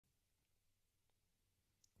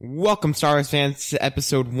Welcome, Star Wars fans, to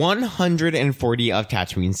episode 140 of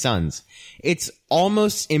Tatooine Sons. It's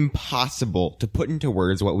almost impossible to put into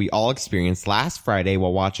words what we all experienced last Friday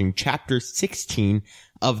while watching Chapter 16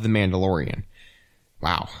 of The Mandalorian.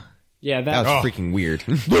 Wow. Yeah, that was freaking weird.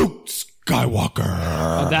 Luke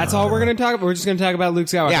Skywalker. That's all we're going to talk about. We're just going to talk about Luke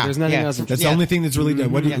Skywalker. Yeah, There's nothing else. That's the only thing that's really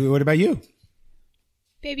done. What about you?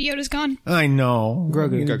 Baby Yoda's gone. I know. Grogu.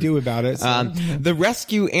 What are you going to do about it? The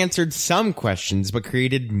rescue answered some questions, but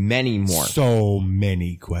created many more. So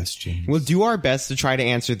many questions. We'll do our best to try to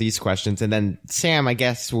answer these questions, and then Sam, I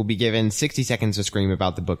guess, will be given 60 seconds to scream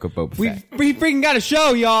about the Book of Boba Fett. We freaking got a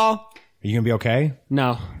show, y'all. Are you going to be okay?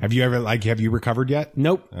 No. Have you recovered yet?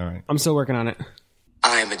 Nope. All right. I'm still working on it.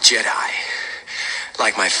 I am a Jedi,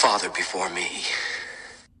 like my father before me.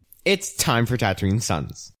 It's time for Tatooine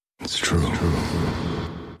Sons. It's true.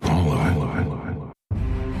 All of it.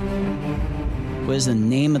 What is the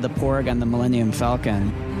name of the porg on the Millennium Falcon?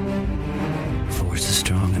 Force is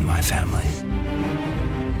strong in my family.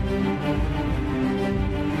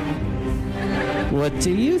 What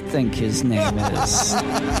do you think his name is?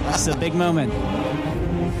 It's a big moment.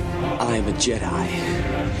 I am a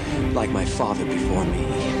Jedi, like my father before me.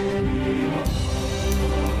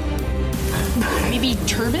 Maybe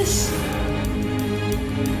Turbis?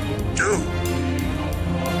 Do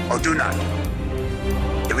or do not.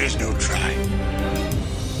 There is no try.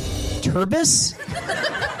 Turbis?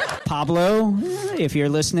 Pablo, if you're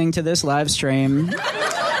listening to this live stream,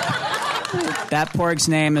 that porg's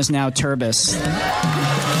name is now Turbis.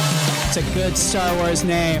 It's a good Star Wars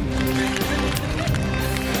name.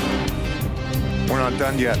 We're not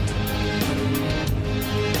done yet.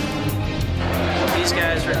 These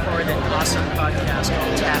guys recorded an awesome podcast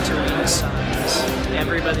called Tatooine Sons.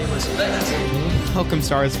 Everybody listen to that. Welcome,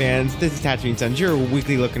 Star Wars fans. This is Tatooine Sons, your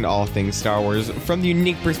weekly look into all things Star Wars from the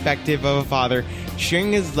unique perspective of a father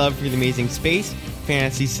sharing his love for the amazing space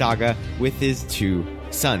fantasy saga with his two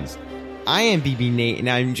sons. I am BB Nate, and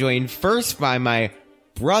I'm joined first by my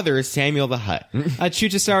brother, Samuel the Hutt.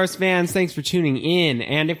 Choo-choo Star Wars fans, thanks for tuning in.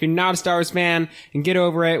 And if you're not a Star Wars fan, and get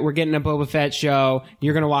over it, we're getting a Boba Fett show.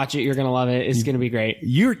 You're going to watch it. You're going to love it. It's going to be great.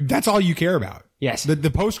 That's all you care about. Yes.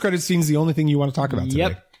 The post-credit scene's the only thing you want to talk about today.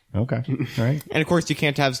 Yep. Okay. All right. And of course, you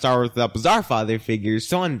can't have Star Wars without bizarre father figures.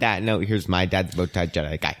 So on that note, here's my dad, the bow-tied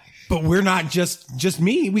Jedi guy. But we're not just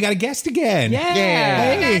me. We got a guest again. Yeah.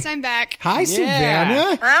 Hey guys, I'm back. Hi,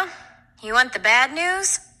 Savannah. Well, you want the bad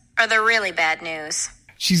news or the really bad news?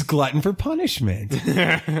 She's glutton for punishment.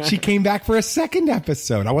 She came back for a second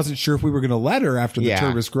episode. I wasn't sure if we were going to let her after the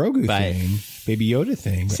Turbis Grogu thing, Baby Yoda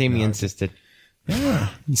thing. Sammy insisted. Yeah,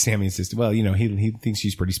 Sammy insisted. Well, he thinks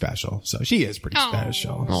she's pretty special, so she is pretty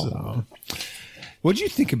special. So, what'd you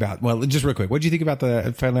think about? Well, just real quick, what'd you think about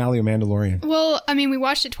the finale of Mandalorian? Well, I mean, we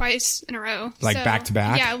watched it twice in a row. Like back to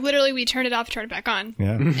back? Yeah, literally, we turned it off, turned it back on.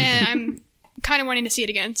 Yeah, and I'm kind of wanting to see it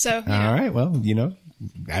again. So, all right. Well,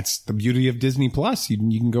 that's the beauty of Disney Plus. You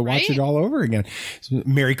can go watch it all over again. So,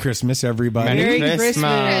 Merry Christmas, everybody. Merry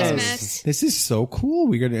Christmas. Christmas. This is so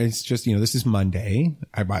cool. It's just, this is Monday.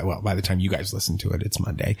 By the time you guys listen to it, it's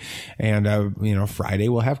Monday. And, Friday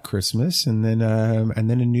we'll have Christmas and then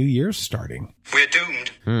a new year's starting. We're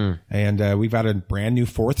doomed. And, we've got a brand new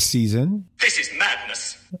fourth season. This is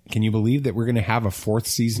madness. Can you believe that we're going to have a fourth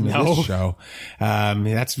season of this show?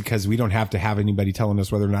 That's because we don't have to have anybody telling us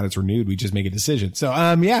whether or not it's renewed. We just make a decision. So,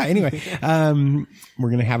 anyway, we're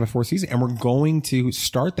going to have a fourth season and we're going to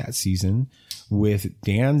start that season with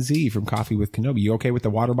Dan Z from Coffee with Kenobi. You okay with the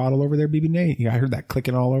water bottle over there, BB Nate? Yeah, I heard that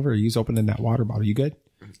clicking all over. You's opening that water bottle. You good?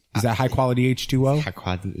 Is that high quality H2O? High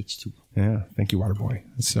quality H2O. Yeah. Thank you, Waterboy.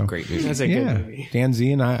 So great movie. That's a good movie. Dan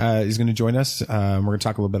Z and I is going to join us. We're going to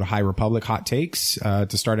talk a little bit of High Republic hot takes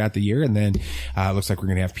to start out the year, and then looks like we're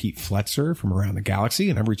going to have Pete Fletzer from around the galaxy,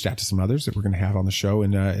 and I've reached out to some others that we're going to have on the show,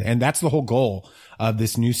 and that's the whole goal of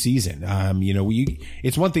this new season.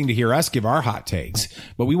 It's one thing to hear us give our hot takes,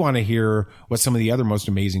 but we want to hear what some of the other most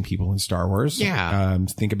amazing people in Star Wars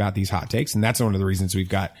think about these hot takes, and that's one of the reasons we've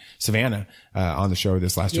got Savannah on the show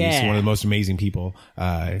this last 2 weeks. One of the most amazing people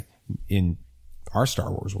in our Star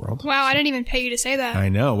Wars world. Wow, I didn't even pay you to say that. I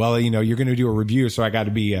know. Well, you're going to do a review, so I got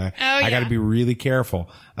to be, I got to be really careful,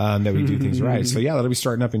 that we do things right. So yeah, that'll be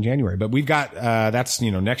starting up in January, but we've got, that's,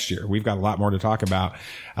 next year. We've got a lot more to talk about,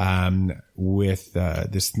 with,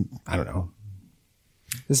 this, I don't know.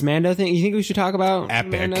 This Mando thing, you think we should talk about?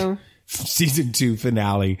 Epic. Mando? Season 2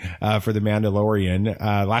 finale for The Mandalorian.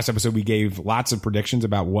 Last episode, we gave lots of predictions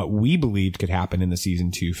about what we believed could happen in the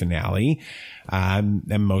Season 2 finale. And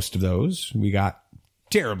most of those we got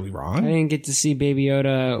terribly I wrong. didn't get to see Baby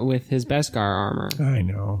Yoda with his Beskar armor. I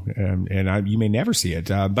know. You may never see it.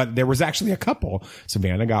 But there was actually a couple.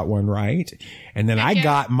 Savannah got one right. And then I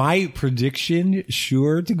got my prediction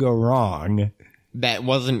sure to go wrong. That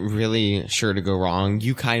wasn't really sure to go wrong.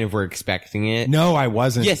 You kind of were expecting it. No, I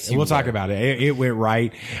wasn't. Yes, you we'll talk were. about it. It went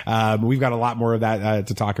right. We've got a lot more of that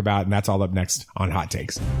to talk about, and that's all up next on Hot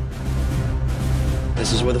Takes.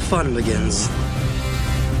 This is where the fun begins.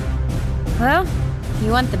 Well,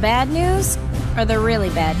 you want the bad news or the really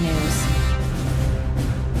bad news?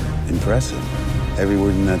 Impressive. Every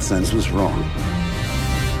word in that sentence was wrong.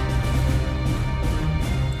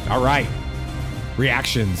 All right.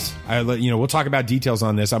 Reactions. We'll talk about details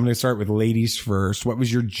on this. I'm going to start with ladies first. What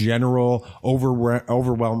was your general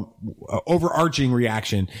overarching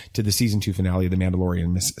reaction to the season 2 finale of The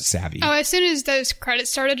Mandalorian, Miss Savvy? Oh, as soon as those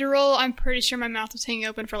credits started to roll, I'm pretty sure my mouth was hanging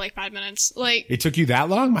open for like 5 minutes. Like, It took you that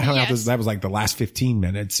long? My mouth Yes. that was like the last 15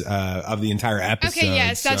 minutes of the entire episode. okay,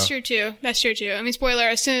 yes, that's so- true too. That's true too. I mean, spoiler.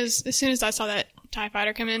 As soon as I saw that TIE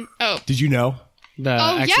fighter come in. Oh, Did you know? The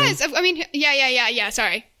oh X-Men? yes. I mean, yeah.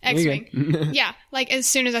 Sorry, X-wing. Yeah, like as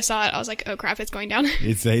soon as I saw it, I was like, oh crap, it's going down.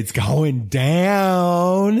 It's going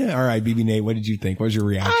down. All right, BB Nate, what did you think? What was your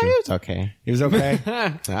reaction? It was okay. It was okay.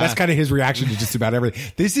 That's kind of his reaction to just about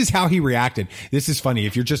everything. This is how he reacted. This is funny.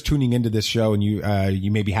 If you're just tuning into this show and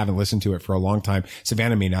you maybe haven't listened to it for a long time,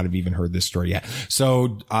 Savannah may not have even heard this story yet.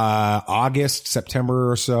 So,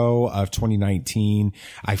 September or so of 2019,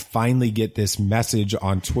 I finally get this message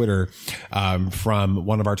on Twitter, from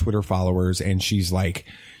one of our Twitter followers. And she's like,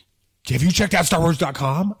 have you checked out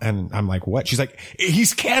StarWars.com? And I'm like, what? She's like,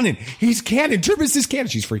 he's canon. He's canon. Turbis is canon.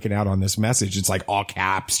 She's freaking out on this message. It's like all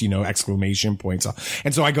caps, exclamation points.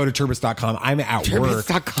 And so I go to Turbis.com. I'm at work.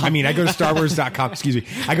 I mean, I go to StarWars.com. Excuse me.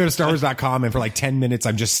 I go to StarWars.com and for like 10 minutes,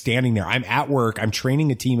 I'm just standing there. I'm at work. I'm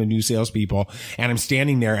training a team of new salespeople and I'm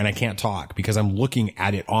standing there and I can't talk because I'm looking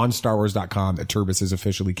at it on StarWars.com that Turbis is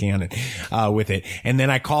officially canon, with it. And then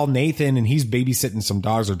I call Nathan and he's babysitting some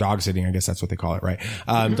dogs or dog sitting. I guess that's what they call it, right?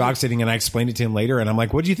 Dog sitting. And I explained it to him later and I'm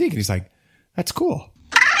like, what do you think? And he's like, that's cool.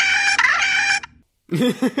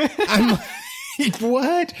 I'm like,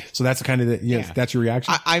 what? So that's kind of that's your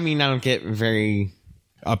reaction? I mean, I don't get very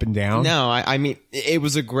up and down. No, I mean, it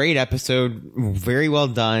was a great episode. Very well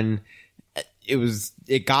done.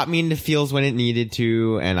 It got me into feels when it needed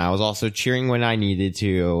to. And I was also cheering when I needed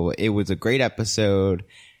to. It was a great episode.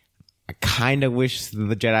 I kind of wish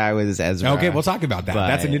the Jedi was Ezra. Okay, we'll talk about that.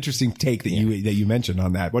 That's an interesting take that you mentioned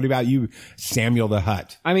on that. What about you, Samuel the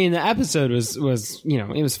Hutt? I mean, the episode was it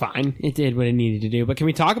was fine. It did what it needed to do. But can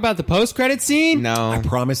we talk about the post-credit scene? No. I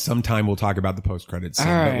promise sometime we'll talk about the post-credits scene.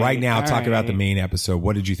 All but right now, all talk about the right. main episode.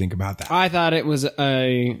 What did you think about that? I thought it was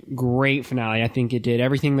a great finale. I think it did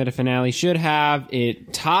everything that a finale should have.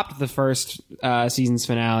 It topped the first season's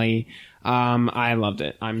finale. I loved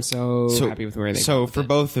it. I'm so happy with where they. So for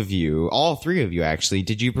both of you, all three of you actually,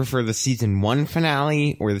 did you prefer the season 1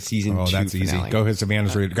 finale or the season 2 that's finale? easy. Go ahead,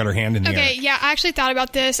 Savannah's got her hand in the air. Okay, yeah, I actually thought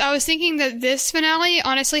about this. I was thinking that this finale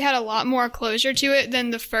honestly had a lot more closure to it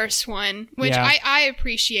than the first one, which Yeah. I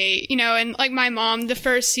appreciate, and like my mom, the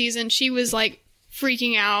first season, she was like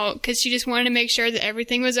freaking out because she just wanted to make sure that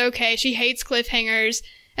everything was okay. She hates cliffhangers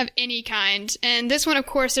of any kind. And this one, of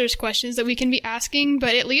course, there's questions that we can be asking,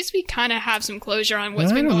 but at least we kind of have some closure on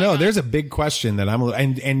what's been going on. There's a big question that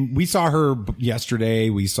and we saw her yesterday.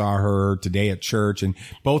 We saw her today at church, and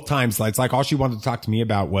both times it's like all she wanted to talk to me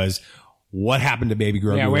about was what happened to Baby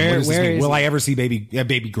Grogu. Yeah, And what does this where mean? is Will he? I ever see Baby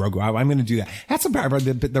Grogu? I'm going to do that. That's about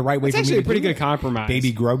the right way. It's for actually me a to pretty do good it. compromise.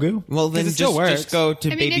 Baby Grogu. Well, then it still works. just go to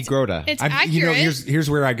I mean, Baby Groda. It's accurate. Here's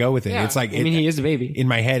where I go with it. Yeah. It's like I mean, he is a baby. In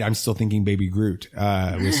my head, I'm still thinking Baby Groot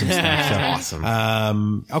with some stuff. So,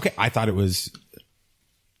 Awesome. Okay, I thought it was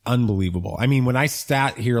unbelievable. I mean, when I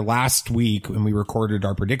sat here last week when we recorded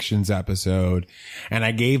our predictions episode and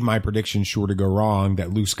I gave my prediction sure to go wrong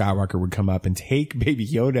that Luke Skywalker would come up and take Baby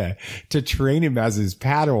Yoda to train him as his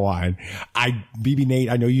Padawan. BB Nate,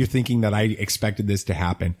 I know you're thinking that I expected this to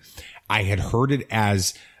happen. I had heard it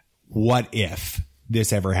as what if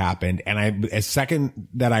this ever happened. And a second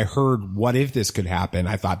that I heard what if this could happen,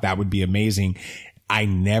 I thought that would be amazing. I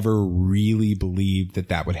never really believed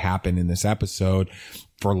that would happen in this episode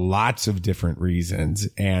for lots of different reasons.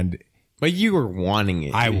 But you were wanting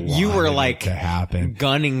it. You wanted were it like to happen.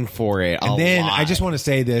 gunning for it. And then lot. I just want to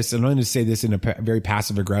say this, and I'm going to say this in a very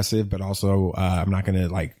passive aggressive, but also I'm not going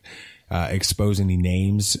to expose any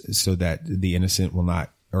names so that the innocent will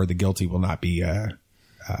not, or the guilty will not be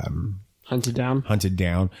Hunted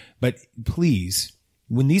down. But please,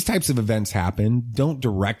 when these types of events happen, don't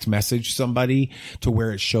direct message somebody to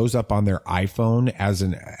where it shows up on their iPhone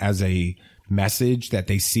as a message that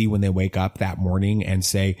they see when they wake up that morning and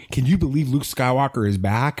say, "Can you believe Luke Skywalker is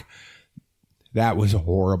back?" That was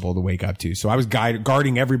horrible to wake up to. So I was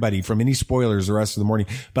guarding everybody from any spoilers the rest of the morning.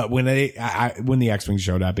 But when when the X-Wing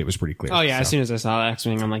showed up, it was pretty clear. Oh yeah, as soon as I saw the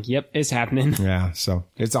X-Wing, I'm like, "Yep, it's happening." Yeah, so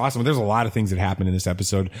it's awesome. There's a lot of things that happen in this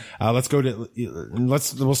episode. We'll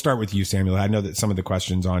start with you, Samuel. I know that some of the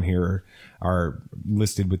questions on here are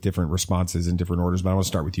listed with different responses in different orders, but I want to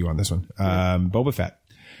start with you on this one. Boba Fett.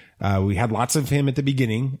 We had lots of him at the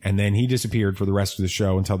beginning, and then he disappeared for the rest of the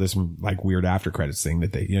show until this like weird after credits thing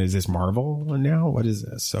that is this Marvel now? What is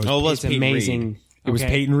this? So it's amazing. It was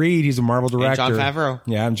Peyton Reed. He's a Marvel director. And Jon Favreau.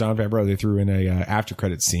 Yeah, I'm Jon Favreau. They threw in a after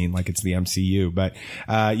credits scene like it's the MCU. But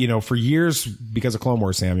for years, because of Clone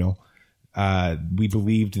Wars, Samuel, we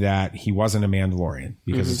believed that he wasn't a Mandalorian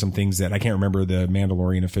because of some things that I can't remember the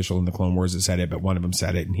Mandalorian official in the Clone Wars that said it, but one of them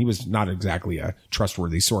said it, and he was not exactly a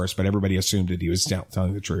trustworthy source, but everybody assumed that he was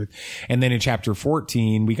telling the truth. And then in chapter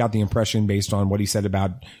 14, we got the impression based on what he said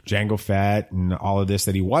about Jango Fett and all of this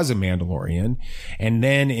that he was a Mandalorian. And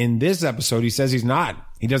then in this episode, he says he's not.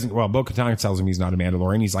 He doesn't. Well, Bo-Katan tells him he's not a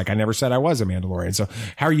Mandalorian. He's like, "I never said I was a Mandalorian." So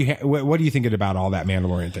how are you? What are you thinking about all that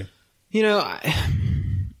Mandalorian thing?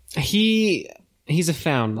 He's a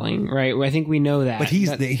foundling, right? I think we know that. But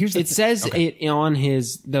it says it on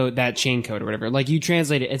his that chain code or whatever. Like you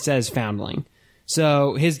translate it, it says foundling.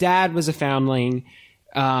 So his dad was a foundling,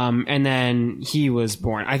 and then he was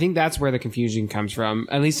born. I think that's where the confusion comes from,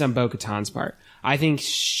 at least on Bo-Katan's part. I think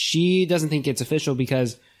she doesn't think it's official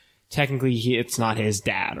because technically it's not his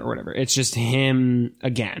dad or whatever. It's just him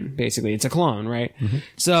again, basically. It's a clone, right? Mm-hmm.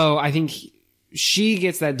 So I think she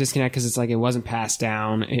gets that disconnect because it's like it wasn't passed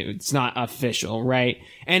down. It's not official, right?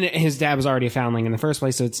 And his dad was already a foundling in the first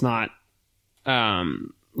place, so it's not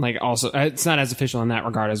it's not as official in that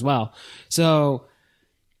regard as well. So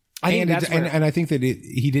I think and I think that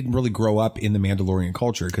he didn't really grow up in the Mandalorian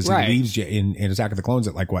culture because he leaves in Attack of the Clones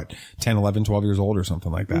at 10, 11, 12 years old or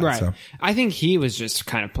something like that. Right. So I think he was just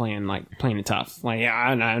kind of playing it tough. Like, yeah,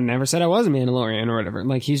 I never said I was a Mandalorian or whatever.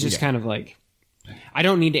 Like he's just kind of like, I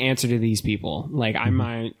don't need to answer to these people. Like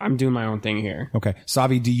I'm doing my own thing here. Okay.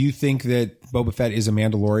 Savi, do you think that Boba Fett is a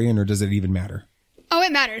Mandalorian or does it even matter? Oh,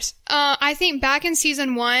 it matters. I think back in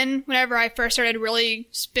season 1, whenever I first started really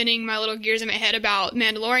spinning my little gears in my head about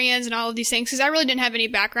Mandalorians and all of these things, because I really didn't have any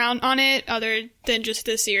background on it other than just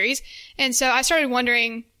this series. And so I started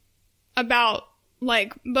wondering about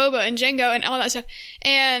Boba and Jango and all that stuff.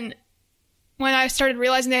 And when I started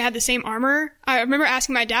realizing they had the same armor, I remember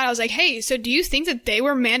asking my dad, I was like, "Hey, so do you think that they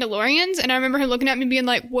were Mandalorians?" And I remember him looking at me being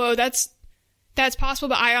like, "Whoa, that's possible,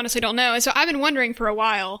 but I honestly don't know." And so I've been wondering for a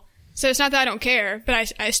while. So it's not that I don't care, but I would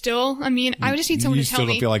just need someone to tell me. You still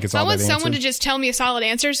don't feel like it's all that answer? I want someone to just tell me a solid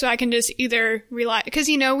answer so I can just either rely, because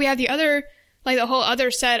we have the other, the whole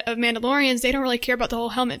other set of Mandalorians, they don't really care about the whole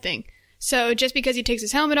helmet thing. So just because he takes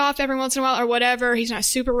his helmet off every once in a while or whatever, he's not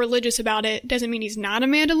super religious about it, doesn't mean he's not a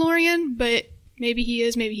Mandalorian, but maybe he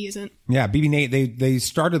is, maybe he isn't. Yeah, BB Nate, they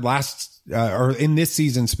started or in this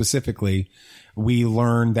season specifically, we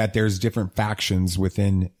learned that there's different factions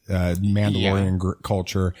within Mandalorian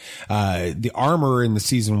culture. The armor in the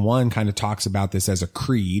season 1 kind of talks about this as a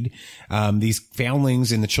creed. These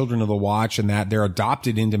foundlings and the Children of the Watch and that they're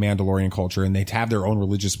adopted into Mandalorian culture and they have their own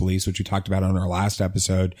religious beliefs, which we talked about on our last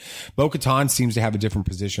episode. Bo-Katan seems to have a different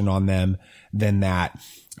position on them than that.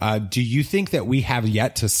 Do you think that we have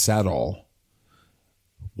yet to settle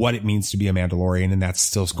what it means to be a Mandalorian, and that's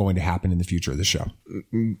still going to happen in the future of the show?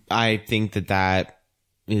 I think that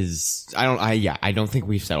is, I don't think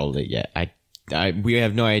we've settled it yet. We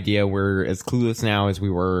have no idea. We're as clueless now as we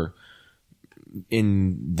were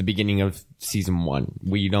in the beginning of season 1.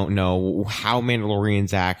 We don't know how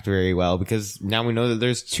Mandalorians act very well because now we know that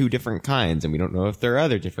there's 2 different kinds and we don't know if there are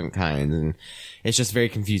other different kinds, and it's just very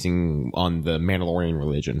confusing on the Mandalorian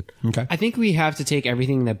religion. Okay. I think we have to take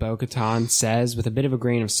everything that Bo-Katan says with a bit of a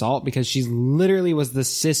grain of salt because she literally was the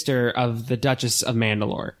sister of the Duchess of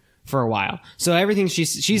Mandalore for a while. So everything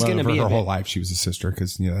she's going to be her whole life she was a sister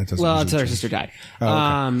because that doesn't. Well, until her sister died.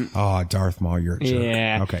 Oh, okay. Darth Maul, you're a jerk.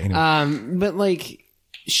 Yeah. Okay. Anyway. But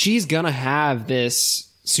she's gonna have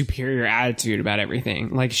this superior attitude about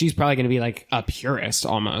everything. She's probably gonna be a purist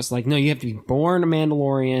almost. No, you have to be born a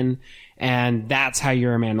Mandalorian, and that's how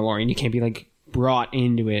you're a Mandalorian. You can't be brought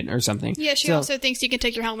into it or something. Yeah, she also thinks you can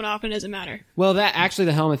take your helmet off and it doesn't matter. Well, the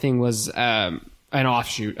helmet thing was an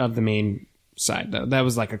offshoot of the main side, though. That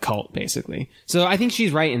was a cult, basically. So I think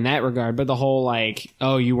she's right in that regard, but the whole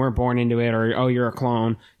oh, you weren't born into it, or oh, you're a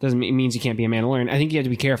clone, means you can't be a Mandalorian. I think you have to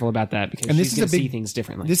be careful about that because she's going to see things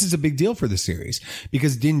differently. This is a big deal for the series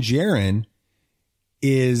because Din Djarin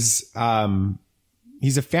is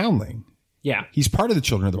he's a foundling. Yeah. He's part of the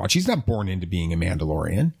Children of the Watch. He's not born into being a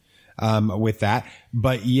Mandalorian with that.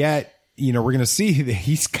 But yet, we're going to see that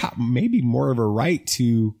he's got maybe more of a right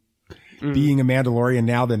to being a Mandalorian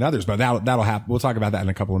now than others, but that'll happen. We'll talk about that in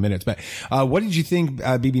a couple of minutes. But what did you think,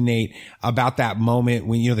 BB Nate, about that moment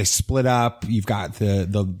when they split up? You've got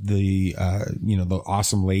the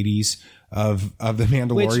awesome ladies of the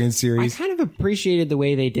Mandalorian series. I kind of appreciated the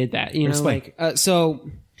way they did that.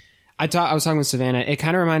 I was talking with Savannah. It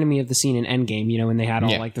kind of reminded me of the scene in Endgame, when they had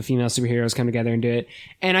all like the female superheroes come together and do it.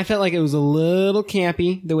 And I felt like it was a little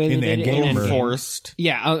campy the way they did it in Endgame. Forced.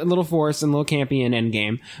 Yeah, a little forced and a little campy in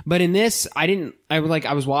Endgame. But in this, I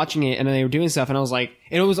was watching it and they were doing stuff and I was like,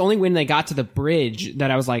 it was only when they got to the bridge that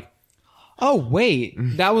I was like, oh wait,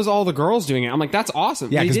 that was all the girls doing it. I'm like, that's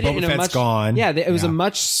awesome. Yeah, they because did it Boba in Fett's gone. Yeah, it was a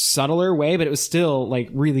much subtler way, but it was still like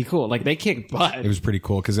really cool. Like they kicked butt. It was pretty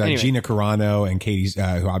cool because Anyway. Gina Carano and Katie,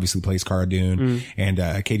 who obviously plays Cara Dune, and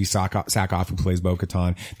Katie Sackhoff, who plays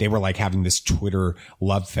Bo-Katan, they were like having this Twitter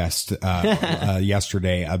love fest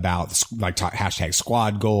yesterday about like hashtag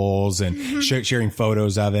squad goals and sharing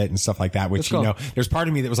photos of it and stuff like that. Which cool. There's part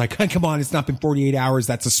of me that was like, come on, it's not been 48 hours.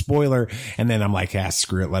 That's a spoiler. And then I'm like,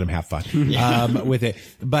 screw it, let them have fun with it.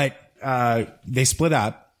 But they split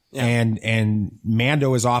up. Yeah. And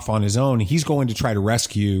Mando is off on his own. He's going to try to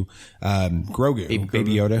rescue Grogu,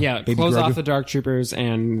 Baby Yoda. Yeah, Baby close Grogu. off the Dark Troopers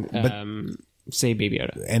and say Baby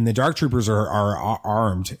Yoda. And the Dark Troopers are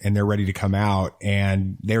armed and they're ready to come out.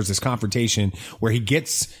 And there's this confrontation where he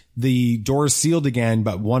gets the doors sealed again,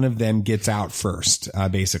 but one of them gets out first.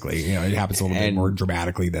 Basically, it happens a little bit more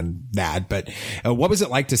dramatically than that. But what was it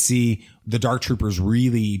like to see the Dark Troopers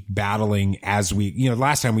really battling as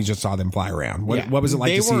last time we just saw them fly around? What was it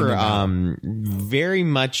like to see them? They were very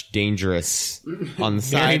much dangerous on the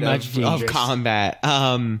side of combat.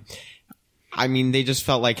 They just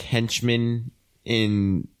felt like henchmen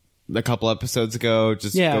in a couple episodes ago.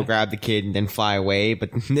 Just go grab the kid and then fly away.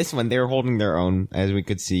 But in this one, they were holding their own, as we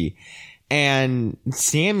could see. And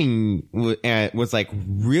Sammy was like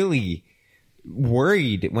really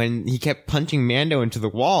worried when he kept punching Mando into the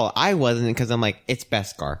wall. I wasn't, because I'm like, it's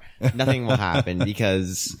Beskar. Nothing will happen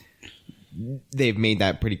because they've made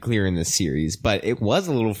that pretty clear in this series. But it was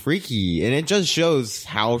a little freaky, and it just shows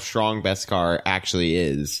how strong Beskar actually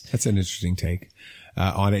is. That's an interesting take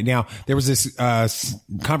on it. Now, there was this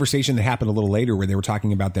conversation that happened a little later where they were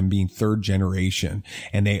talking about them being third generation,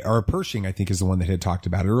 and Pershing, I think, is the one that had talked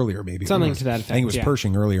about it earlier. Maybe something to that effect. I think it was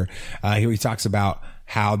Pershing earlier. He talks about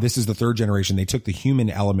how this is the third generation. They took the human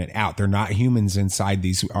element out. They're not humans inside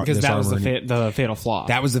these. Because that was the fatal flaw.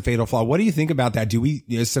 That was the fatal flaw. What do you think about that?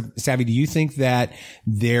 Savvy, do you think that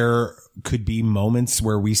there could be moments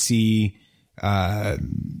where we see,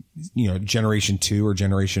 Generation 2 or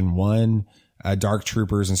Generation 1 Dark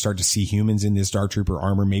Troopers and start to see humans in this Dark Trooper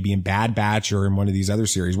armor, maybe in Bad Batch or in one of these other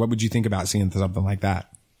series? What would you think about seeing something like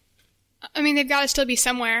that? They've got to still be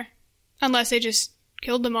somewhere, unless they just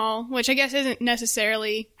killed them all, which I guess isn't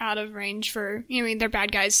necessarily out of range for, they're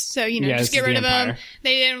bad guys. So, just get rid of them.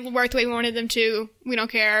 They didn't work the way we wanted them to. We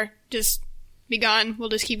don't care. Just be gone. We'll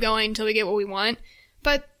just keep going until we get what we want.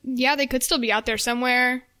 But yeah, they could still be out there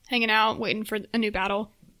somewhere, hanging out, waiting for a new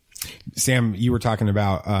battle. Sam, you were talking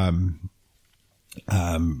about, I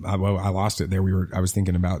lost it there. I was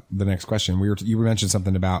thinking about the next question. You mentioned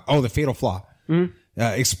something about, the fatal flaw. Mm-hmm.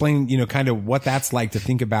 Explain, kind of what that's like to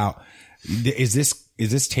think about. Is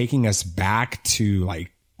this taking us back to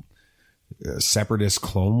like separatist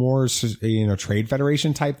Clone Wars, Trade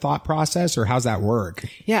Federation type thought process, or how's that work?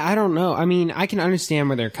 Yeah, I don't know. I can understand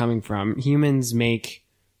where they're coming from. Humans make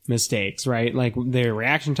mistakes, right? Like their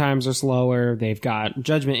reaction times are slower. They've got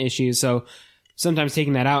judgment issues. So sometimes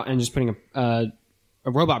taking that out and just putting a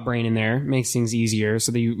robot brain in there makes things easier.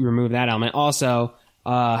 So that you remove that element. Also,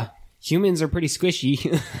 humans are pretty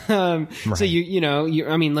squishy. Right. So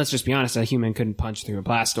let's just be honest. A human couldn't punch through a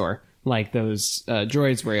blast door like those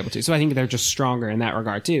droids were able to. So I think they're just stronger in that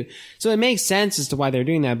regard too. So it makes sense as to why they're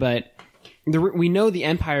doing that. But we know the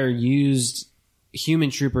Empire used human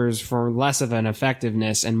troopers for less of an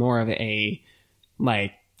effectiveness and more of a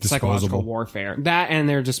psychological warfare. That, and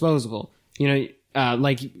they're disposable. They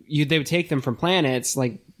would take them from planets,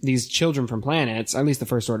 like these children from planets. At least the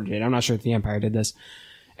First Order did. I'm not sure if the Empire did this.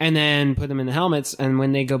 And then put them in the helmets. And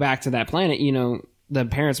when they go back to that planet, the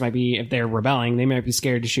parents might be, if they're rebelling, they might be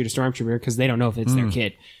scared to shoot a stormtrooper because they don't know if it's their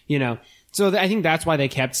kid, So I think that's why they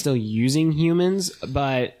kept still using humans,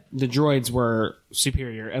 but the droids were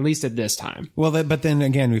superior, at least at this time. Well, but then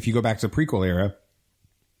again, if you go back to the prequel era,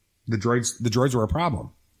 the droids were a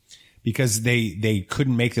problem because they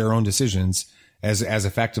couldn't make their own decisions. as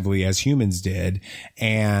effectively as humans did,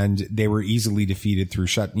 and they were easily defeated through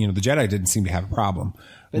the Jedi didn't seem to have a problem.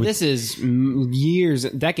 But this is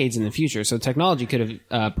decades in the future, so technology could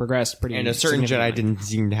have progressed pretty. And a certain Jedi didn't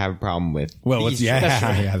seem to have a problem with. Well,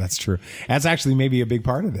 that's true. That's actually maybe a big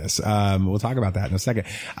part of this. We'll talk about that in a second.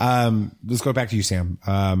 Let's go back to you, Sam.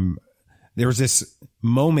 There was this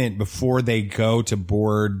moment before they go to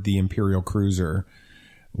board the Imperial cruiser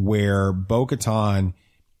where Bo-Katan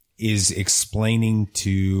is explaining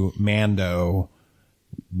to Mando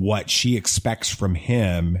what she expects from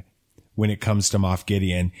him when it comes to Moff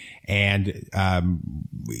Gideon. And,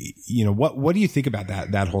 what do you think about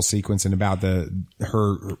that whole sequence and about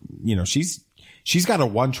she's got a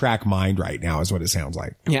one-track mind right now is what it sounds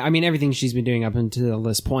like. Yeah. I mean, everything she's been doing up until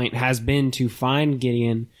this point has been to find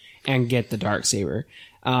Gideon and get the Darksaber.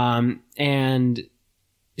 And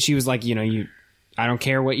she was like, I don't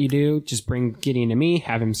care what you do. Just bring Gideon to me.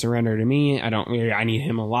 Have him surrender to me. I need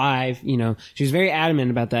him alive. She was very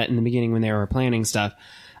adamant about that in the beginning when they were planning stuff.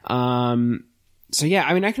 So yeah,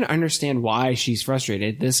 I mean, I can understand why she's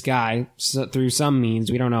frustrated. This guy, through some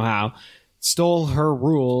means, we don't know how, stole her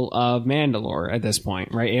rule of Mandalore at this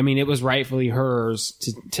point, right? I mean, it was rightfully hers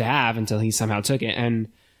to have until he somehow took it. And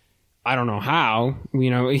I don't know how,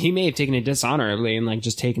 he may have taken it dishonorably and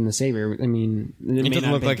just taken the saber. I mean, it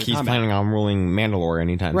doesn't look like he's planning on ruling Mandalore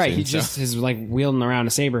anytime soon. Right. He just is wielding around a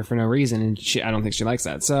saber for no reason. And I don't think she likes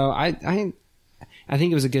that. So I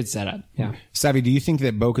think it was a good setup. Yeah. Savvy, do you think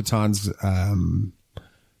that Bo-Katan's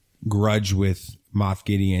grudge with Moff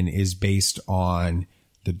Gideon is based on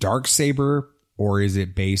the Darksaber, or is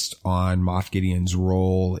it based on Moff Gideon's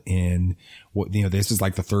role in what, this is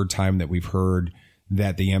like the third time that we've heard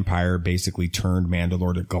that the Empire basically turned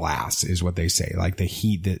Mandalore to glass, is what they say. Like the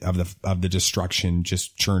heat of the destruction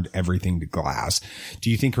just turned everything to glass. Do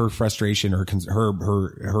you think her frustration or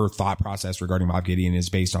her thought process regarding Moff Gideon is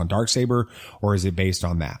based on Darksaber, or is it based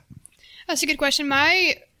on that? That's a good question.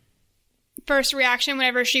 My first reaction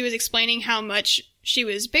whenever she was explaining how much she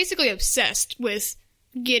was basically obsessed with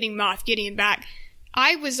getting Moff Gideon back,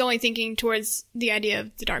 I was only thinking towards the idea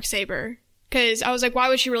of the Darksaber. Because I was like, why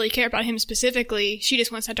would she really care about him specifically? She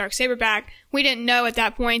just wants that Darksaber back. We didn't know at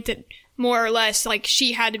that point that more or less,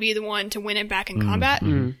 she had to be the one to win it back in combat.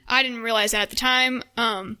 Mm-hmm. I didn't realize that at the time.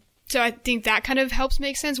 So I think that kind of helps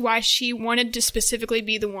make sense why she wanted to specifically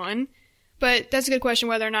be the one. But that's a good question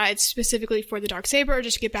whether or not it's specifically for the Darksaber or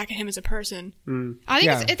just to get back at him as a person. I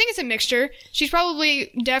think it's a mixture. She's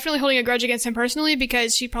probably definitely holding a grudge against him personally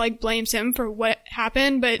because she probably blames him for what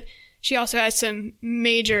happened, but she also has some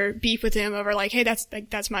major beef with him over hey,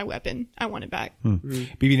 that's my weapon. I want it back.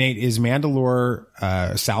 BB Nate, is Mandalore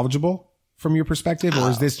salvageable from your perspective, or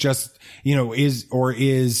is this just is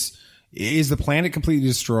the planet completely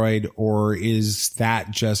destroyed, or is that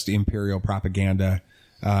just Imperial propaganda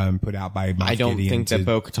put out by Moff I don't Gideon think that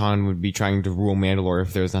Bo-Katan would be trying to rule Mandalore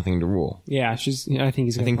if there was nothing to rule. Yeah, I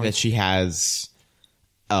think that she has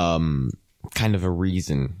kind of a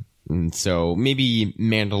reason. And so maybe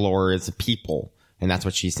Mandalore is a people, and that's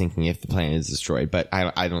what she's thinking if the planet is destroyed. But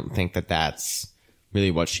I don't think that that's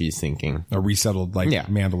really what she's thinking. A resettled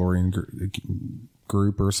Mandalorian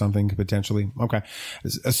group or something potentially. Okay,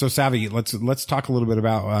 so Savvy, let's talk a little bit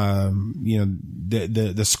about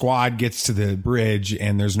the squad gets to the bridge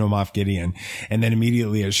and there's no Moff Gideon, and then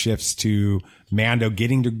immediately it shifts to Mando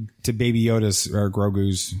getting to Baby Yoda's or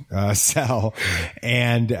Grogu's cell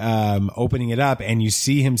and opening it up, and you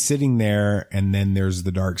see him sitting there, and then there's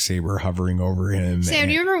the Darksaber hovering over him. Sam,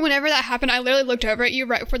 do you remember whenever that happened? I literally looked over at you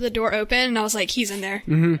right before the door opened, and I was like, "He's in there."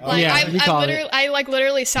 Mm-hmm. I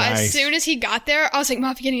literally saw as soon as he got there, I was like,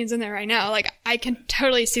 "Moff Gideon's in there right now." I can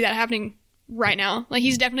totally see that happening right now.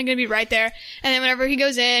 He's definitely going to be right there. And then whenever he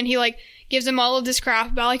goes in, he gives him all of this crap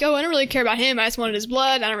about oh, I don't really care about him. I just wanted his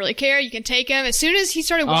blood. I don't really care. You can take him. As soon as he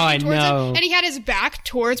started walking towards him and he had his back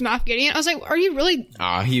towards Moff Gideon, I was like, are you really?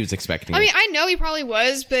 He was expecting it. I mean, I know he probably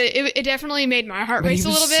was, but it definitely made my heart race a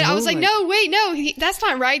little bit. I was like, no, wait, no, that's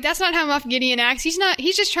not right. That's not how Moff Gideon acts. He's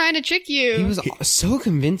just trying to trick you. He was so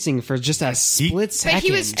convincing for just a split second. But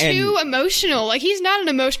he was too emotional. He's not an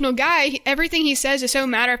emotional guy. Everything he says is so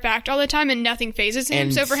matter of fact all the time and nothing phases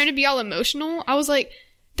him. So for him to be all emotional, I was like,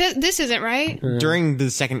 this isn't right. During the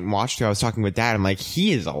second watch through, I was talking with Dad. I'm like,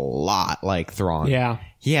 he is a lot like Thrawn. Yeah.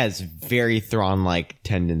 He has very Thrawn-like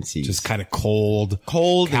tendencies. Just kind of cold,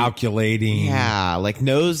 calculating. Yeah,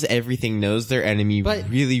 knows everything, knows their enemy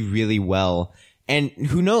really, really well. And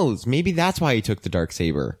who knows, maybe that's why he took the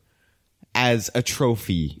Darksaber as a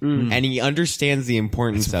trophy. And he understands the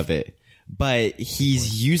importance of it. But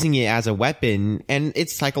he's using it as a weapon, and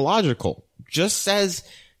it's psychological. Just as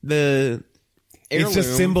the heirloom. It's a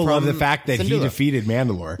symbol of the from fact that he Syndulla. defeated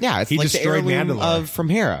Mandalore. Yeah, it's he like destroyed the heirloom Mandalore. from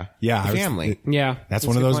Hera. Yeah, the family. That's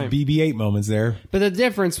one of a good those point. BB-8 moments there. But the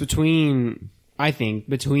difference between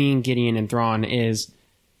Gideon and Thrawn is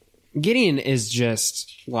Gideon is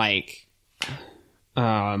just like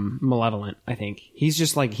malevolent. I think he's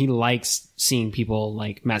just like he likes seeing people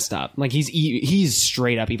like messed up. Like he's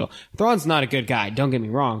straight up evil. Thrawn's not a good guy. Don't get me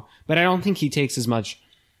wrong, but I don't think he takes as much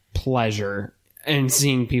pleasure in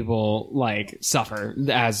seeing people like suffer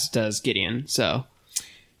as does Gideon. So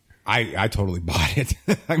I totally bought it.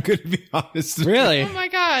 I'm going to be honest. really, Oh my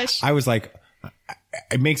gosh. I was like,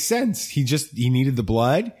 it makes sense. He needed the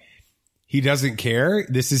blood. He doesn't care.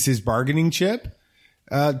 This is his bargaining chip.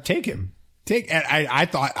 Take him. I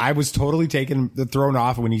thought I was totally thrown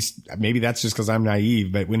off when maybe that's just because I'm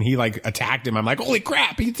naive, but when he like attacked him, I'm like, holy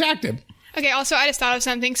crap, he attacked him. Okay, also, I just thought of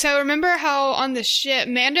something. So remember how on the ship,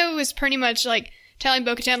 Mando was pretty much like telling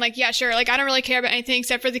Bo-Katan, like, yeah, sure, like, I don't really care about anything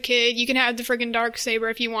except for the kid. You can have the friggin' darksaber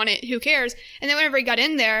if you want it. Who cares? And then whenever he got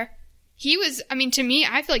in there, he was, I mean, to me,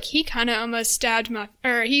 I feel like he kind of almost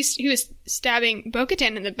he was stabbing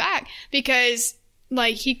Bo-Katan in the back because,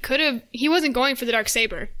 like, he wasn't going for the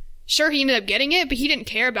darksaber. Sure, he ended up getting it, but he didn't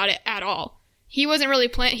care about it at all. He wasn't really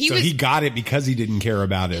playing. He got it because he didn't care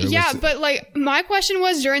about it. Yeah, but like my question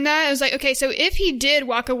was during that, I was like, okay, so if he did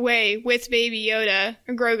walk away with Baby Yoda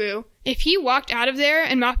or Grogu, if he walked out of there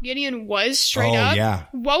and Moff Gideon was straight up,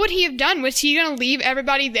 what would he have done? Was he going to leave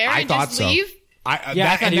everybody there and just leave? I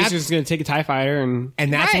thought he was just going to take a TIE fighter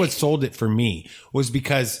and that's what sold it for me was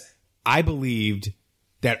because I believed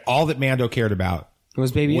that all that Mando cared about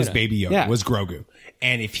was Baby Yoda, was Grogu,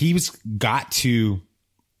 and if he got to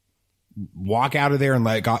walk out of there and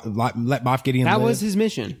let Moff Gideon live, was his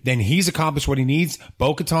mission. Then he's accomplished what he needs.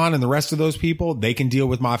 Bo-Katan and the rest of those people, they can deal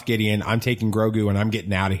with Moff Gideon. I'm taking Grogu and I'm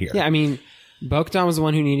getting out of here. Yeah, I mean, Bo-Katan was the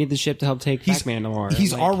one who needed the ship to help take back Mandalore.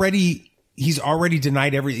 He's already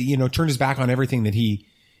denied turned his back on everything that he,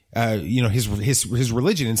 his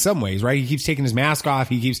religion in some ways, right? He keeps taking his mask off.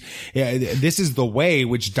 This is the way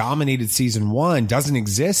which dominated season 1 doesn't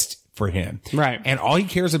exist for him. Right. And all he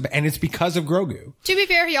cares about, and it's because of Grogu. To be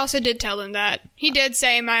fair, he also did tell them that. He did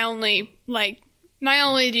say my only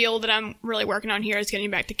deal that I'm really working on here is getting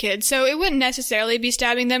back to kids. So it wouldn't necessarily be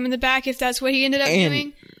stabbing them in the back if that's what he ended up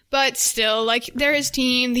doing. But still, like, they're his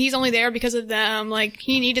team. He's only there because of them. Like,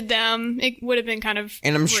 he needed them. It would have been kind of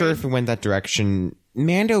And I'm rude. sure if it went that direction,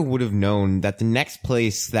 Mando would have known that the next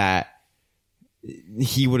place that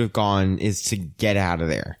he would have gone is to get out of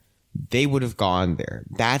there. They would have gone there.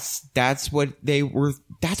 That's what they would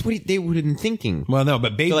have been thinking. Well, no,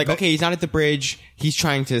 but okay, he's not at the bridge. He's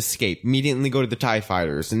trying to escape. Immediately go to the TIE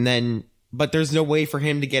fighters. And then, but there's no way for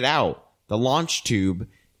him to get out. The launch tube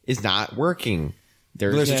is not working.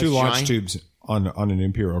 There's 2 launch tubes on an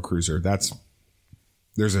Imperial cruiser.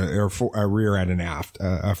 There's a rear and an aft,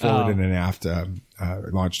 a forward and an aft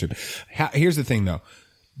launch tube. Here's the thing, though.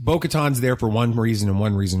 Bo-Katan's there for one reason and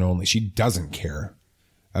one reason only. She doesn't care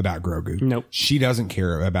about Grogu. Nope. She doesn't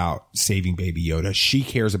care about saving Baby Yoda. She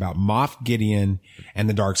cares about Moff Gideon and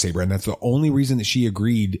the darksaber. And that's the only reason that she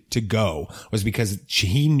agreed to go was because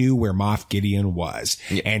he knew where Moff Gideon was.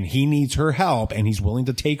 Yeah. And he needs her help and he's willing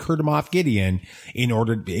to take her to Moff Gideon in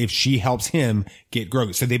order, if she helps him get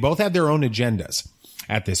Grogu. So they both have their own agendas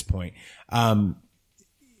at this point.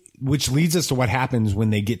 Which leads us to what happens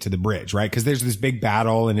when they get to the bridge, right? Because there's this big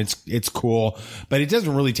battle and it's cool, but it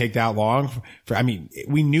doesn't really take that long.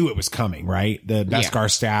 We knew it was coming, right? The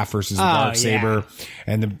Beskar staff versus the Darksaber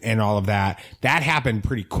and all of that. That happened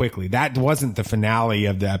pretty quickly. That wasn't the finale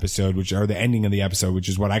of the episode, or the ending of the episode, which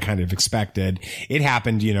is what I kind of expected. It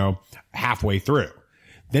happened, halfway through.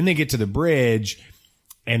 Then they get to the bridge.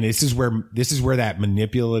 And this is where that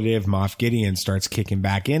manipulative Moff Gideon starts kicking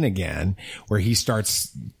back in again, where he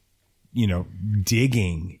starts,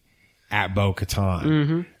 digging at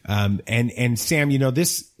Bo-Katan. Mm-hmm. And Sam,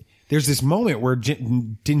 there's this moment where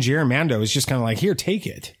Din Djarin Mando is just kind of like, here, take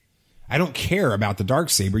it. I don't care about the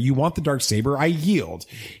Darksaber. You want the Darksaber? I yield.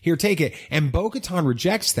 Here, take it. And Bo-Katan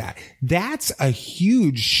rejects that. That's a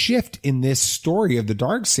huge shift in this story of the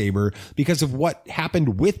Darksaber because of what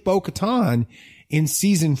happened with Bo-Katan in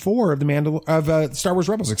season 4 of Star Wars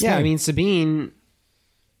Rebels. Explain. Yeah, I mean, Sabine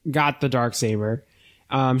got the Darksaber.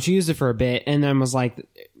 She used it for a bit and then was like,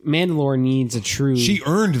 Mandalore needs a true... She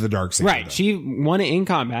earned the Darksaber. Right. Though. She won it in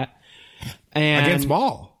combat. And against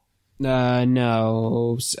Maul.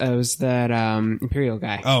 No. It was that Imperial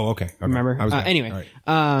guy. Oh, okay. Remember? Anyway.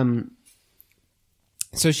 Right.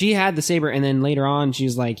 So she had the saber and then later on she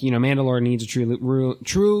was like, Mandalore needs a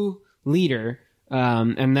true leader.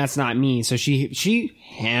 And that's not me. So she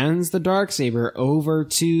hands the Darksaber over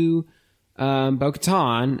to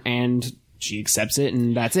Bo-Katan, and she accepts it,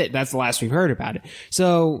 and that's it. That's the last we've heard about it.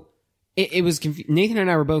 So it was Nathan and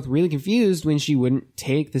I were both really confused when she wouldn't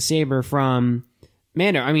take the saber from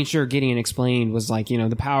Mando. I mean, sure, Gideon explained was like,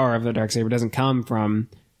 the power of the Darksaber doesn't come from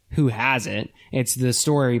who has it. It's the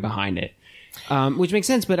story behind it, which makes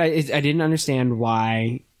sense. But I didn't understand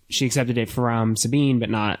why she accepted it from Sabine, but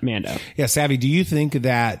not Mando. Yeah, Savvy, do you think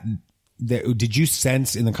that did you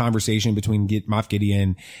sense in the conversation between Moff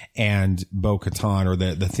Gideon and Bo-Katan, or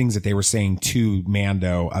the things that they were saying to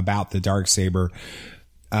Mando about the Darksaber,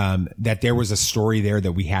 that there was a story there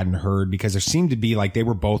that we hadn't heard? Because there seemed to be like they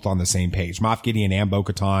were both on the same page. Moff Gideon and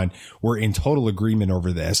Bo-Katan were in total agreement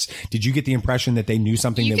over this. Did you get the impression that they knew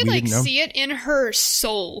something that we didn't know? You could see it in her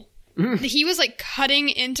soul. He was like cutting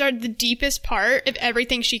into the deepest part of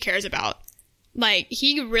everything she cares about. Like,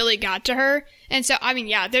 he really got to her. And so, I mean,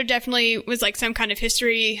 yeah, there definitely was like some kind of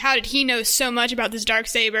history. How did he know so much about this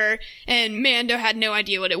Darksaber? And Mando had no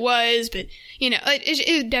idea what it was. But,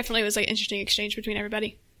 it definitely was like an interesting exchange between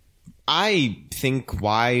everybody. I think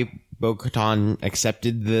why Bo-Katan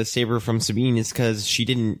accepted the saber from Sabine is because she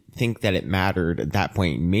didn't think that it mattered at that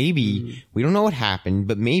point. Maybe, we don't know what happened,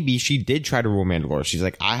 but maybe she did try to rule Mandalore. She's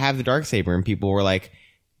like, I have the Darksaber, and people were like,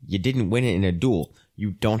 you didn't win it in a duel.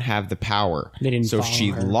 You don't have the power. They didn't so she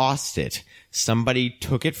her. Lost it. Somebody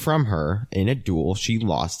took it from her in a duel. She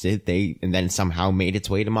lost it. And then somehow made its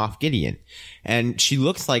way to Moff Gideon. And she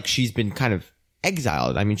looks like she's been kind of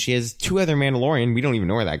exiled. I mean, she has 2 other Mandalorian. We don't even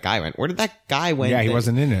know where that guy went. Where did that guy went? Yeah, he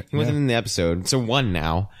wasn't in it. He wasn't in the episode. So 1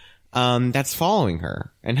 now. That's following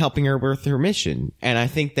her and helping her with her mission. And I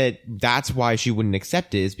think that's why she wouldn't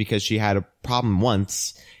accept it, is because she had a problem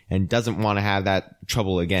once and doesn't want to have that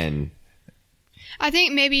trouble again. I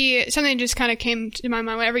think maybe something just kind of came to my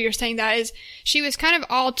mind whenever you're saying that, is she was kind of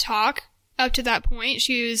all talk up to that point.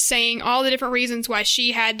 She was saying all the different reasons why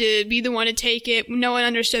she had to be the one to take it. No one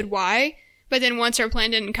understood why. But then once her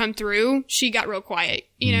plan didn't come through, she got real quiet,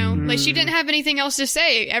 Like, she didn't have anything else to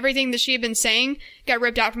say. Everything that she had been saying got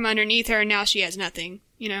ripped out from underneath her, and now she has nothing,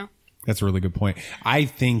 That's a really good point. I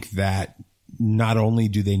think that not only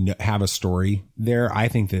do they have a story there, I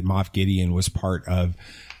think that Moff Gideon was part of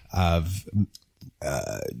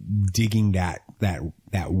digging that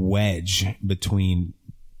wedge between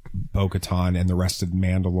Bo-Katan and the rest of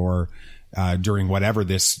Mandalore during whatever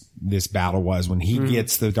this battle was. When he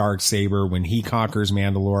gets the Darksaber, when he conquers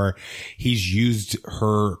Mandalore, he's used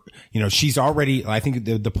her, she's already, I think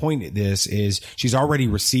the point of this is she's already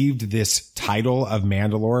received this title of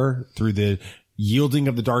Mandalore through the yielding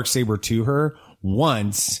of the Darksaber to her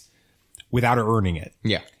once without her earning it.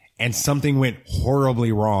 Yeah. And something went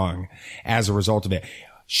horribly wrong as a result of it.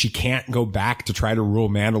 She can't go back to try to rule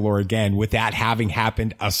Mandalore again with that having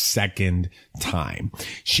happened a second time.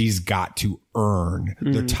 She's got to earn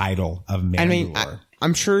the title of Mandalore. I mean,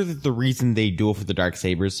 I'm sure that the reason they duel for the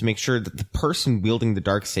Darksaber is to make sure that the person wielding the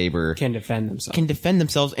Darksaber can defend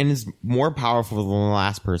themselves and is more powerful than the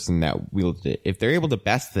last person that wielded it. If they're able to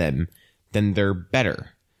best them, then they're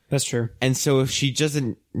better. That's true. And so if she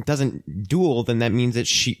doesn't duel, then that means that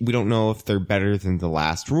we don't know if they're better than the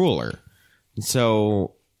last ruler.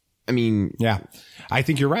 So, I mean, yeah, I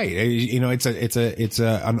think you're right. It's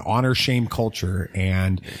an honor shame culture,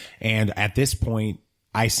 and at this point,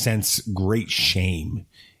 I sense great shame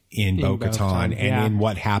in Bo-Katan and in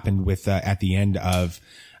what happened with at the end of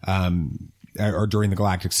or during the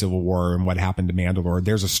Galactic Civil War and what happened to Mandalore.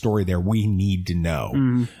 There's a story there we need to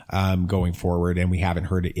know going forward, and we haven't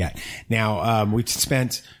heard it yet. Now, we've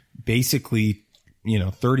spent basically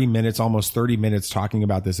almost 30 minutes talking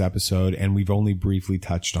about this episode, and we've only briefly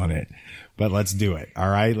touched on it. But let's do it. All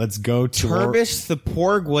right, let's go to Turbis the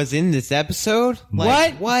Porg was in this episode.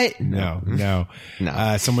 What? No.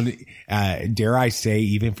 Someone, dare I say,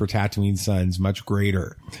 even for Tatooine sons, much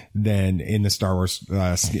greater than in the Star Wars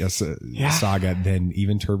saga than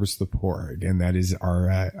even Turbis the Porg, and that is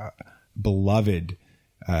our beloved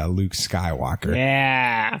Luke Skywalker.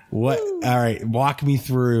 Yeah. All right, walk me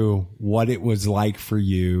through what it was like for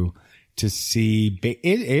you to see.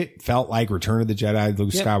 It felt like Return of the Jedi Luke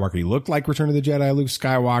Skywalker. He looked like Return of the Jedi Luke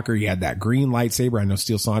Skywalker. He had that green lightsaber. I know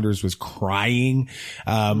Steele Saunders was crying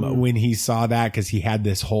when he saw that, because he had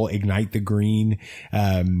this whole Ignite the Green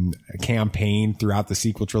campaign throughout the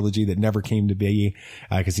sequel trilogy that never came to be,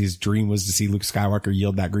 because his dream was to see Luke Skywalker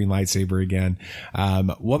yield that green lightsaber again.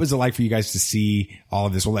 What was it like for you guys to see all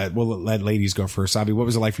of this? We'll let ladies go first. Sabi, what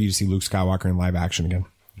was it like for you to see Luke Skywalker in live action again?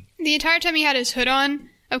 The entire time he had his hood on,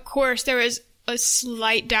 of course, there was a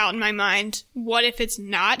slight doubt in my mind. What if it's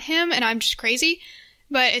not him and I'm just crazy?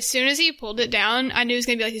 But as soon as he pulled it down, I knew it was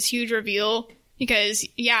going to be like this huge reveal. Because,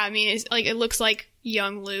 yeah, I mean, it's like, it looks like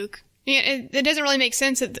young Luke. It doesn't really make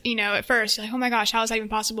sense at first. You're like, oh my gosh, how is that even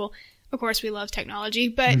possible? Of course, we love technology,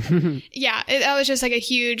 but yeah, that was just like a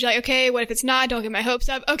huge, like, okay, what if it's not? Don't get my hopes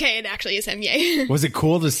up. Okay, it actually is him. Yay. Was it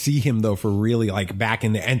cool to see him though, for really like back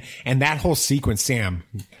in the, and that whole sequence, Sam,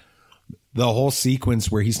 the whole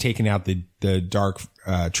sequence where he's taking out the dark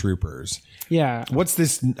troopers. Yeah. What's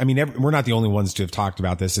this? I mean, we're not the only ones to have talked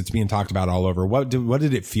about this. It's being talked about all over. What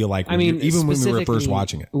did it feel like? Even when we were first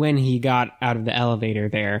watching it, when he got out of the elevator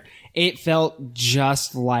there, it felt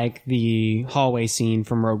just like the hallway scene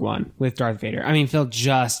from Rogue One with Darth Vader. I mean, it felt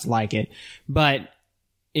just like it, but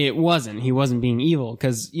it wasn't. He wasn't being evil,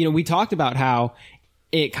 because, we talked about how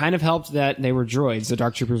it kind of helped that they were droids. The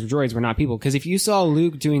dark troopers were droids, were not people. Because if you saw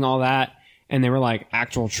Luke doing all that and they were like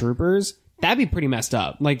actual troopers, that'd be pretty messed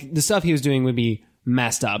up. Like, the stuff he was doing would be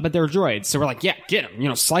messed up, but they're droids. So we're like, yeah, get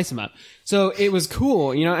him, slice him up. So it was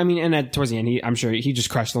cool, and then towards the end, I'm sure he just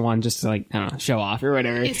crushed the one just to, like, I don't know, show off or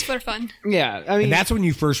whatever. It's for fun. Yeah. I mean, and that's when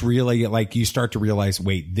you first really, like, you start to realize,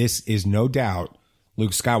 wait, this is no doubt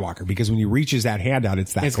Luke Skywalker, because when he reaches that hand out,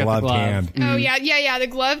 it's gloved hand. Oh, yeah. The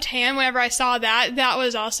gloved hand, whenever I saw that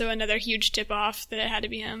was also another huge tip off that it had to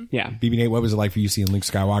be him. Yeah. BB Nate, what was it like for you seeing Luke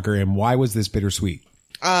Skywalker, and why was this bittersweet?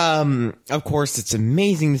 Of course, it's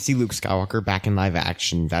amazing to see Luke Skywalker back in live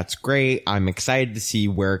action. That's great. I'm excited to see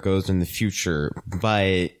where it goes in the future,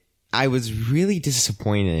 but I was really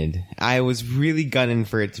disappointed. I was really gunning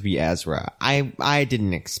for it to be Ezra. I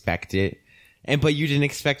didn't expect it. But you didn't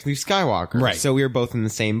expect Luke Skywalker. Right. So we were both in the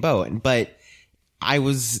same boat. But I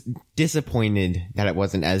was disappointed that it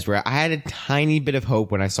wasn't Ezra. I had a tiny bit of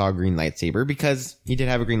hope when I saw a green lightsaber, because he did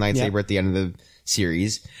have a green lightsaber at the end of the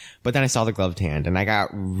series. But then I saw the gloved hand and I got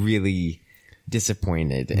really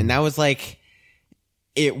disappointed. And that was like,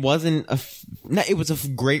 it was a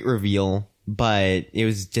great reveal, but it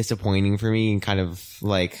was disappointing for me and kind of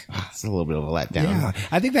like, it's a little bit of a letdown. Yeah.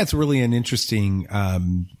 I think that's really an interesting,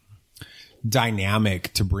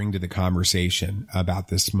 dynamic to bring to the conversation about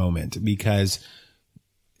this moment, because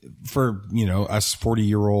for, us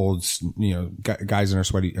 40-year-olds, guys in our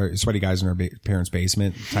sweaty guys in our parents'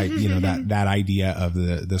 basement type, that idea of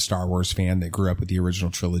the Star Wars fan that grew up with the original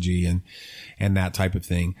trilogy and that type of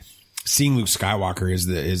thing, seeing Luke Skywalker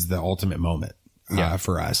is the ultimate moment.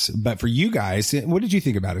 For us. But for you guys, what did you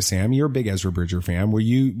think about it, Sam? You're a big Ezra Bridger fan.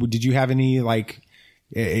 Did you have any, like,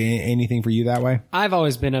 anything for you that way? I've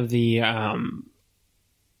always been of the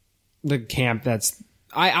camp that's,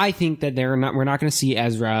 I think that we're not going to see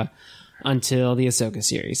Ezra until the Ahsoka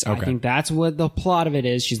series. Okay. I think that's what the plot of it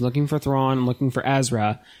is. She's looking for Thrawn, looking for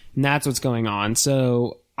Ezra, and that's what's going on.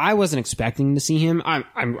 So I wasn't expecting to see him. I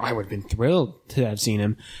would have been thrilled to have seen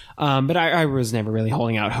him. But I was never really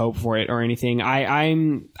holding out hope for it or anything.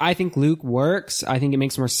 I think Luke works. I think it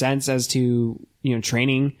makes more sense as to,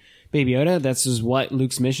 training Baby Yoda. That's just what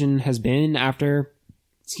Luke's mission has been after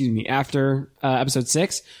episode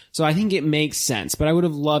 6. So I think it makes sense, but I would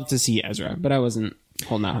have loved to see Ezra, but I wasn't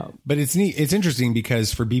holding out hope. But it's neat. It's interesting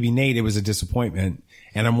because for BB Nate, it was a disappointment.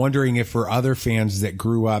 And I'm wondering if for other fans that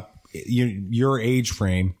grew up your age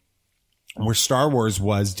frame, where Star Wars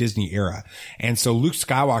was Disney era. And so Luke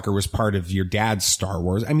Skywalker was part of your dad's Star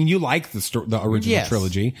Wars. I mean, you like the original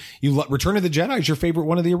trilogy. Return of the Jedi is your favorite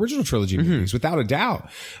one of the original trilogy movies, without a doubt.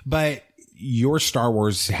 But your Star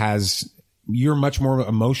Wars you're much more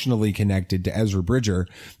emotionally connected to Ezra Bridger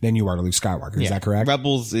than you are to Luke Skywalker. Is that correct?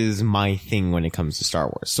 Rebels is my thing when it comes to Star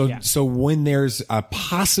Wars. So when there's a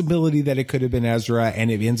possibility that it could have been Ezra and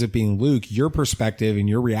it ends up being Luke, your perspective and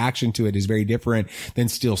your reaction to it is very different than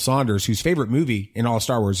Steele Saunders, whose favorite movie in all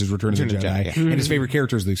Star Wars is Return of the Jedi, and his favorite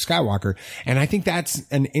character is Luke Skywalker. And I think that's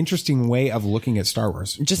an interesting way of looking at Star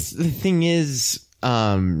Wars. Just the thing is,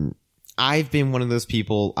 I've been one of those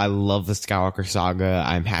people. I love the Skywalker saga.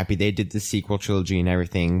 I'm happy they did the sequel trilogy and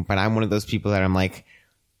everything, but I'm one of those people that I'm like,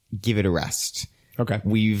 give it a rest. Okay.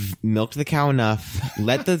 We've milked the cow enough.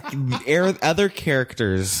 Let the other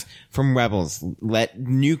characters from Rebels, let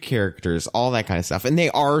new characters, all that kind of stuff. And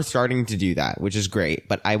they are starting to do that, which is great.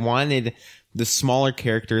 But I wanted the smaller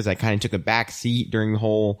characters that kind of took a back seat during the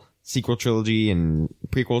whole sequel trilogy and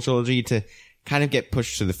prequel trilogy to kind of get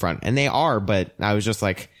pushed to the front. And they are, but I was just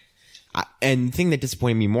like, and the thing that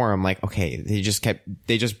disappointed me more, I'm like, okay, they just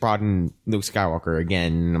brought in Luke Skywalker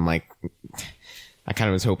again. And I'm like, I kind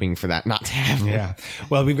of was hoping for that not to happen. Yeah.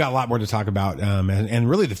 Well, we've got a lot more to talk about. And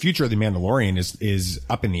really the future of the Mandalorian is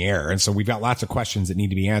up in the air. And so we've got lots of questions that need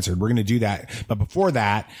to be answered. We're going to do that. But before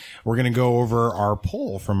that, we're going to go over our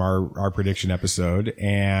poll from our prediction episode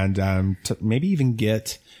and, maybe even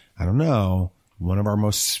get, I don't know, one of our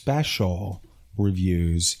most special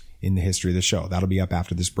reviews in the history of the show. That'll be up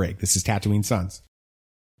after this break. This is Tatooine Sons.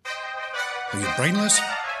 Are you brainless?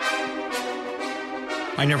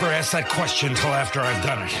 I never asked that question till after I've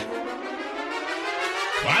done it.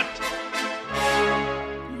 What?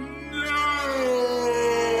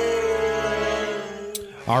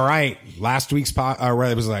 All right. Last week's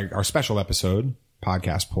it was like our special episode,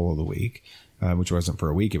 podcast poll of the week, which wasn't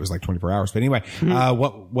for a week. It was like 24 hours. But anyway,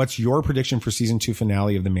 what's your prediction for season 2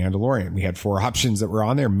 finale of The Mandalorian? We had 4 options that were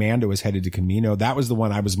on there. Mando is headed to Camino. That was the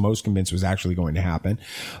one I was most convinced was actually going to happen.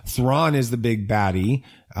 Thrawn is the big baddie.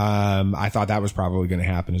 I thought that was probably going to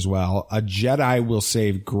happen as well. A Jedi will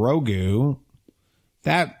save Grogu.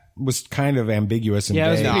 That was kind of ambiguous and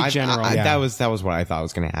vague. Pretty general. That was what I thought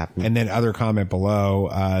was going to happen. And then other comment below.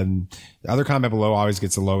 Other comment below always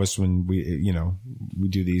gets the lowest when we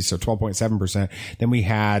do these. So 12.7%. Then we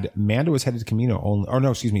had Mando is headed to Camino.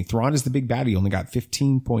 Thrawn is the big baddie. Only got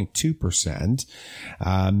 15.2%.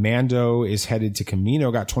 Mando is headed to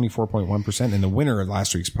Camino. Got 24.1%. And the winner of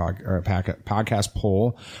last week's podcast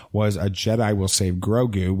poll was a Jedi will save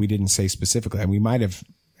Grogu. We didn't say specifically, and we might have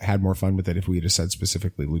had more fun with it if we had said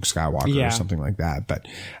specifically Luke Skywalker or something like that. But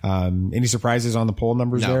any surprises on the poll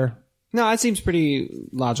numbers there? No, that seems pretty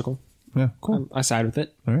logical. Yeah, cool. I side with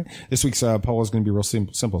it. All right. This week's poll is going to be real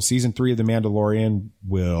simple. Season 3 of The Mandalorian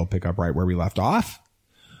will pick up right where we left off.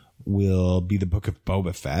 Will be the Book of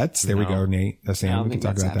Boba Fett. There we go, Nate. Sam, we can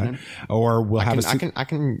talk about that. Or we'll have I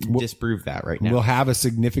can disprove that right now. We'll have a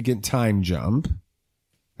significant time jump.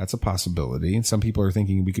 That's a possibility. And some people are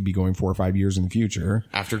thinking we could be going 4 or 5 years in the future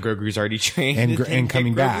after Grogu's already trained and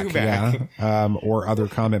coming back. Yeah. Or other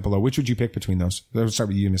comment below. Which would you pick between those? Let's start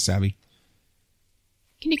with you, Miss Savvy.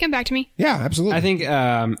 Can you come back to me? Yeah, absolutely. I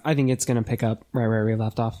think it's going to pick up right where we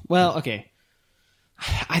left off. Well, okay.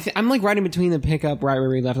 I'm like right in between the pick up right where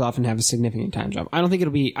we left off and have a significant time jump. I don't think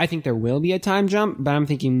it'll be, I think there will be a time jump, but I'm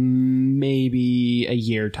thinking maybe a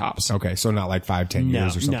year tops. Okay. So not like 5-10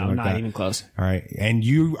 years or something like that. No, not even close. All right. And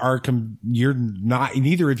you're not,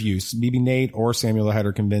 neither of you, maybe Nate or Samuel Ahead,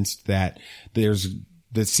 are convinced that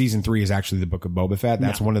that season 3 is actually the Book of Boba Fett.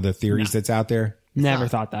 That's one of the theories that's out there. Never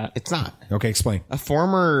thought that. It's not. Okay. Explain. A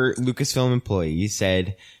former Lucasfilm employee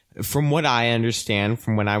said, from what I understand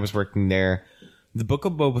from when I was working there, the Book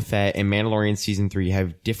of Boba Fett and Mandalorian Season 3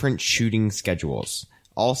 have different shooting schedules.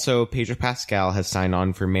 Also, Pedro Pascal has signed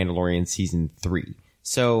on for Mandalorian Season 3.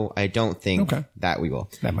 So I don't think that we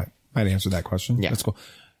will. That might answer that question. Yeah. That's cool.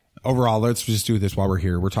 Overall, let's just do this while we're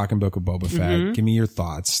here. We're talking Book of Boba Fett. Give me your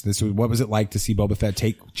thoughts. What was it like to see Boba Fett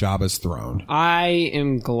take Jabba's throne? I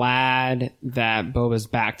am glad that Boba's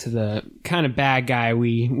back to the kind of bad guy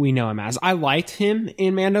we know him as. I liked him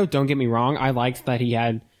in Mando. Don't get me wrong. I liked that he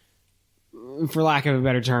had, for lack of a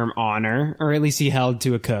better term, honor, or at least he held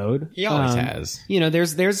to a code. He always has.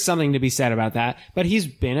 There's something to be said about that, but he's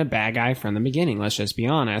been a bad guy from the beginning, let's just be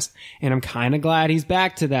honest. And I'm kind of glad he's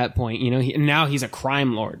back to that point. Now he's a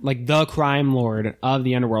crime lord, like the crime lord of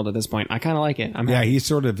the underworld at this point. I kind of like it. He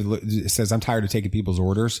sort of says, I'm tired of taking people's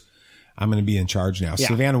orders. I'm going to be in charge now. Yeah.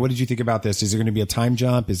 Savannah, what did you think about this? Is there going to be a time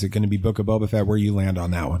jump? Is it going to be Book of Boba Fett? Where you land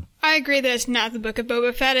on that one? I agree that it's not the Book of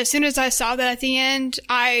Boba Fett. As soon as I saw that at the end,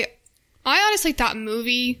 I honestly thought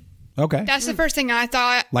movie. Okay. That's the first thing I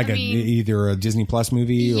thought. Either a Disney Plus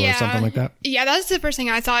movie or something like that? Yeah, that's the first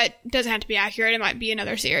thing I thought. It doesn't have to be accurate. It might be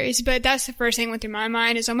another series. But that's the first thing that went through my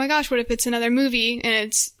mind is, oh my gosh, what if it's another movie and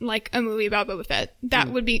it's like a movie about Boba Fett? That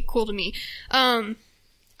would be cool to me.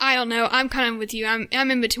 I don't know. I'm kind of with you. I'm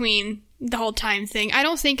in between the whole time thing. I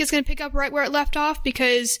don't think it's going to pick up right where it left off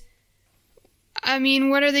because,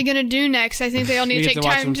 what are they going to do next? I think they all need to take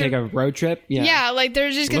time to take a road trip. Yeah, like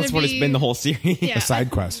there's just going to be. That's what it's been the whole series. A side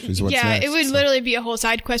quest is what's next. It would literally be a whole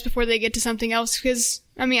side quest before they get to something else. Because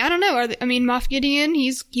I don't know. Moff Gideon,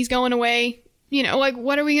 he's going away.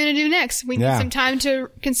 What are we going to do next? We need some time to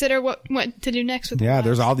consider what to do next with.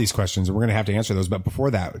 There's all these questions, and we're going to have to answer those. But before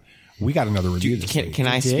that, we got another review this week. Can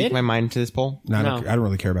I speak my mind to this poll? No. I don't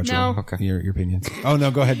really care about your opinions. Oh, no,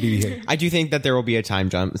 go ahead, BB. I do think that there will be a time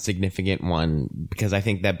jump, a significant one, because I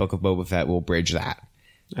think that Book of Boba Fett will bridge that.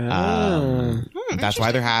 That's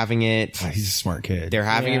why they're having it. He's a smart kid. They're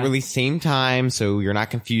having it released same time, so you're not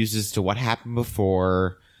confused as to what happened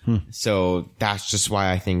before. So that's just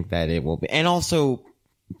why I think that it will be. And also,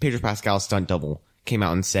 Pedro Pascal's stunt double came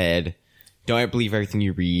out and said, don't believe everything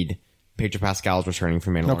you read. Pedro Pascal is returning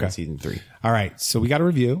for Mandalorian Season 3. All right. So we got a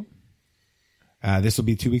review. This will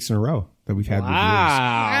be 2 weeks in a row that we've had reviews.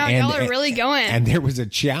 Wow, y'all are really going. And there was a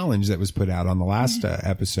challenge that was put out on the last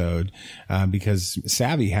episode because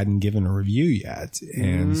Savvy hadn't given a review yet.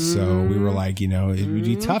 And so we were like, it would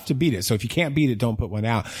be tough to beat it. So if you can't beat it, don't put one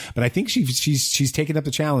out. But I think she's taken up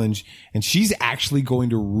the challenge and she's actually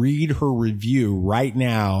going to read her review right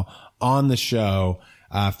now on the show.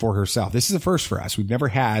 for herself. This is a first for us. We've never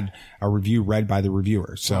had a review read by the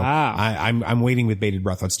reviewer. So Wow. I'm waiting with bated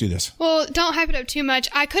breath. Let's do this. Well, don't hype it up too much.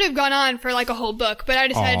 I could have gone on for like a whole book, but I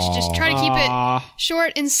decided to just try to keep it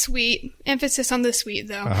short and sweet. Emphasis on the sweet,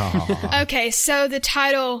 though. Okay, so the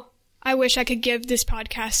title, I wish I could give this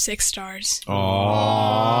podcast 6 stars.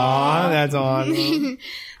 Aww, that's on.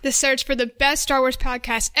 The search for the best Star Wars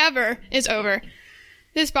podcast ever is over.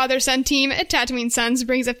 This father-son team at Tatooine Sons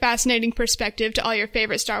brings a fascinating perspective to all your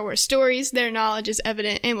favorite Star Wars stories. Their knowledge is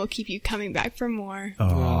evident and will keep you coming back for more.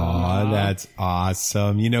 Oh, that's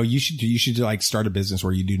awesome. You know, you should like start a business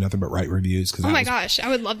where you do nothing but write reviews. Oh my gosh, I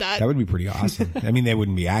would love that. That would be pretty awesome. I mean, they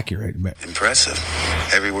wouldn't be accurate, but Impressive.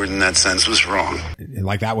 Every word in that sentence was wrong.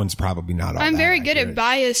 like that one's probably not all I'm that very good accurate. at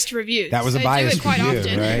biased reviews. That was a I bias do it quite review,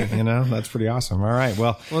 often. right? You know, that's pretty awesome. All right.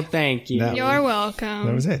 Well, thank you. You're welcome.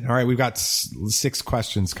 That was it. All right. We've got 6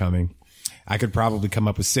 questions coming. I could probably come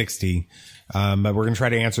up with 60, but we're going to try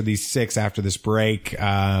to answer these 6 after this break.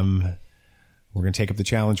 We're going to take up the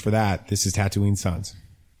challenge for that. This is Tatooine Sons.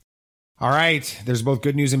 All right. There's both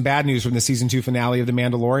good news and bad news from the season 2 finale of The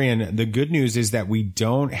Mandalorian. The good news is that we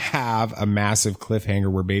don't have a massive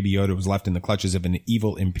cliffhanger where Baby Yoda was left in the clutches of an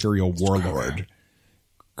evil Imperial warlord.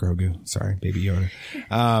 Grogu. Sorry, Baby Yoda.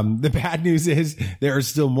 The bad news is there are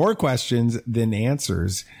still more questions than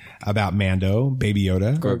answers about Mando, Baby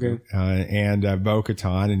Yoda, Grogu, and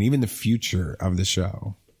Bo-Katan, and even the future of the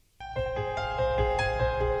show.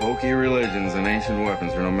 Bulky religions and ancient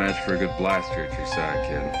weapons are no match for a good blaster at your side,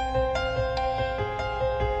 kid.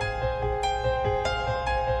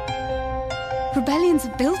 Rebellions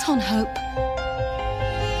are built on hope.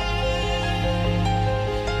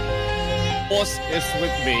 Force is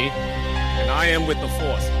with me, and I am with the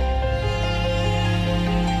Force.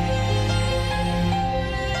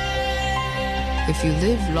 If you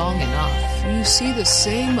live long enough, you see the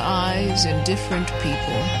same eyes in different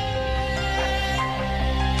people.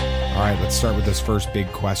 All right, let's start with this first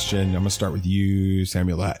big question. I'm going to start with you,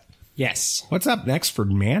 Samuelette. Yes. What's up next for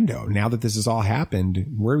Mando? Now that this has all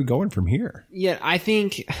happened, where are we going from here? Yeah, I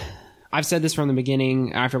think I've said this from the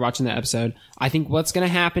beginning after watching the episode. I think what's going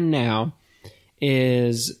to happen now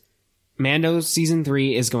is Mando's season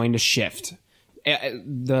 3 is going to shift.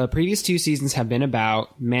 The previous 2 seasons have been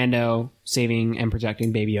about Mando saving and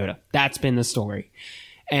protecting Baby Yoda. That's been the story.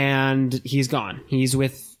 And he's gone. He's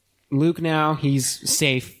with Luke now. He's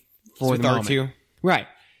safe for the moment. R2. Right.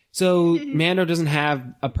 So Mando doesn't have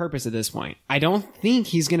a purpose at this point. I don't think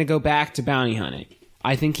he's going to go back to bounty hunting.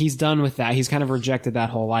 I think he's done with that. He's kind of rejected that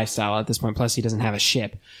whole lifestyle at this point. Plus, he doesn't have a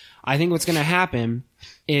ship. I think what's going to happen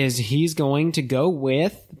is he's going to go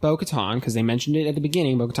with Bo-Katan, because they mentioned it at the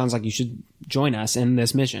beginning. Bo-Katan's like, you should join us in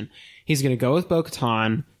this mission. He's going to go with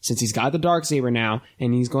Bo-Katan, since he's got the Darksaber now,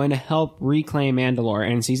 and he's going to help reclaim Mandalore.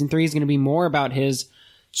 And season 3 is going to be more about his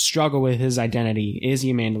struggle with his identity. Is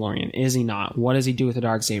he a Mandalorian? Is he not? What does he do with the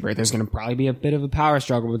Darksaber? There's going to probably be a bit of a power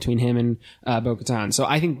struggle between him and Bo-Katan. So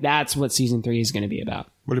I think that's what season 3 is going to be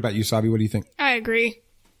about. What about you, Sabi? What do you think? I agree.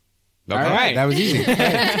 Okay. All right. That was easy.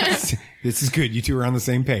 This is good. You two are on the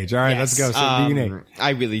same page. All right, Yes. let's go. So, D&A. I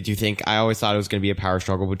really do think, I always thought it was going to be a power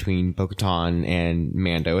struggle between Bo-Katan and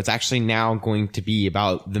Mando. It's actually now going to be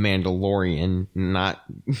about the Mandalorian, not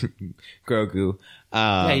Grogu.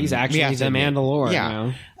 Yeah, he's actually a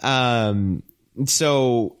Mandalorian now.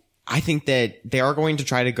 So I think that they are going to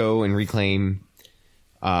try to go and reclaim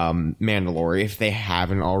Mandalore if they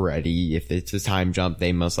haven't already. If it's a time jump,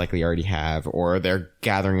 they most likely already have, or they're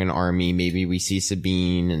gathering an army. Maybe we see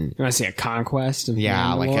Sabine and you want to see a conquest of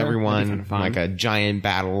Mandalore? Like everyone, fun. like a giant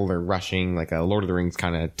battle. They're rushing, like a Lord of the Rings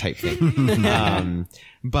kind of type thing.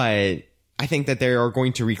 But I think that they are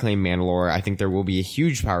going to reclaim Mandalore. I think there will be a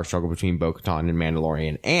huge power struggle between Bo-Katan and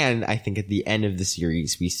Mandalorian. And I think at the end of the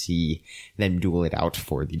series, we see them duel it out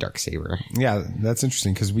for the Darksaber. Yeah, that's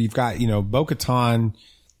interesting because we've got, Bo-Katan,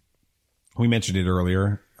 we mentioned it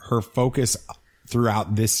earlier, her focus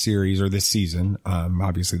throughout this series or this season,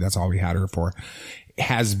 obviously that's all we had her for,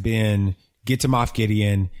 has been get to Moff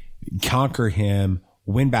Gideon, conquer him,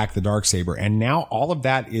 win back the Darksaber. And now all of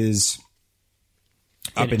that is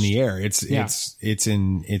up in the air. It's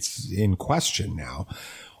in question now.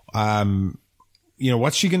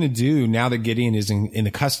 What's she going to do now that Gideon is in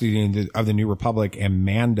the custody of the New Republic and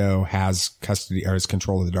Mando has custody or has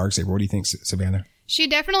control of the Darksaber? What do you think, Savannah? She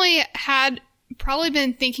definitely had probably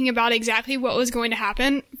been thinking about exactly what was going to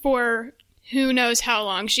happen for who knows how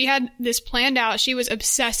long. She had this planned out. She was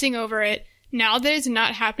obsessing over it. Now that it's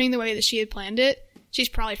not happening the way that she had planned it, she's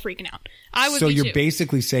probably freaking out. I would. So be you're too.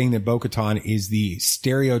 basically saying that Bo-Katan is the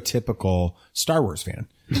stereotypical Star Wars fan.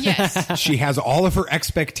 Yes. She has all of her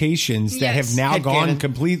expectations that have now gone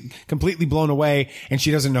completely blown away, and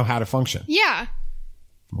she doesn't know how to function. Yeah.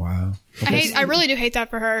 Wow. I really do hate that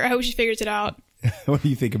for her. I hope she figures it out. What do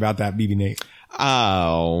you think about that, BB Nate?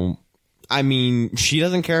 Oh, I mean, she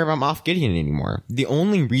doesn't care about Moff Gideon anymore. The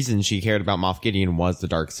only reason she cared about Moff Gideon was the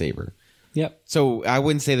Darksaber. Yep. So I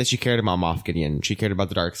wouldn't say that she cared about Moff Gideon. She cared about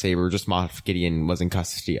the Darksaber, just Moff Gideon was in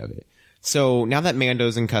custody of it. So now that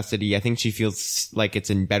Mando's in custody, I think she feels like it's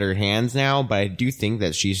in better hands now, but I do think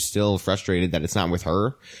that she's still frustrated that it's not with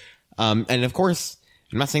her. And of course,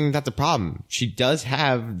 I'm not saying that's a problem. She does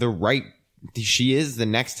have the right. She is the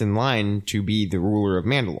next in line to be the ruler of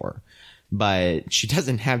Mandalore, but she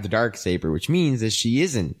doesn't have the Darksaber, which means that she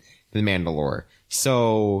isn't the Mandalore.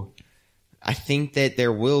 So I think that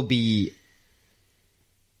there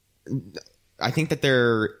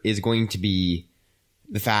is going to be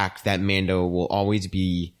the fact that Mando will always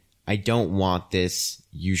be, I don't want this,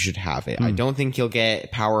 you should have it. I don't think he'll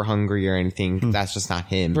get power hungry or anything. That's just not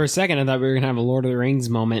him. For a second, I thought we were going to have a Lord of the Rings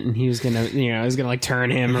moment, and he was going to, like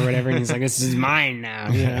turn him or whatever, and he's like, this is mine now.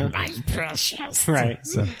 My precious. Right.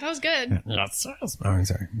 So, that was good. Yes. Oh,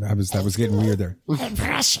 sorry. That was getting weird there. My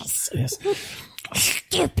precious. Yes.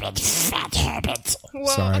 Stupid fat habit. Whoa.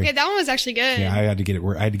 Sorry. Okay, that one was actually good. Yeah, I had to get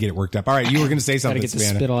it worked up. All right, you were going to say something, Savannah.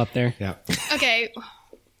 Got to get the spittle up there. Yeah. Okay.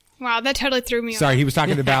 Wow, that totally threw me off. Sorry, he was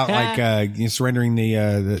talking about surrendering the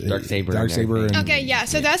Darksaber. Okay, yeah.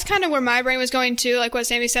 So that's kind of where my brain was going to, like what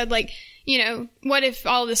Sammy said, like, what if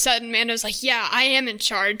all of a sudden Mando's like, yeah, I am in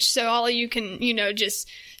charge, so all of you can,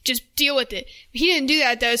 just deal with it. He didn't do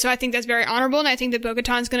that though, so I think that's very honorable, and I think that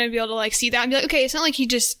Bo-Katan's going to be able to like see that and be like, okay, it's not like he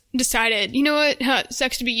just decided, you know what,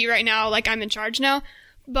 sucks to be you right now, like I'm in charge now.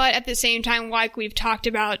 But at the same time, like we've talked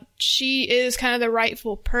about, she is kind of the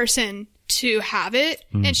rightful person to have it,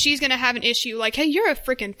 and she's gonna have an issue like, hey, you're a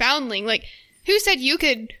freaking foundling, like who said you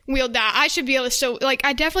could wield that? I should be able to. So like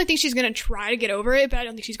I definitely think she's gonna try to get over it, but I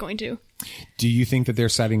don't think she's going to. Do you think that they're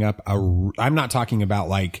setting up I'm not talking about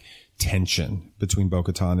like tension between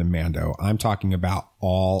Bo-Katan and Mando. I'm talking about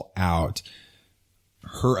all out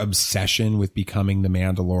her obsession with becoming the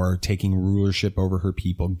Mandalore, taking rulership over her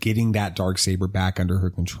people, getting that Darksaber back under her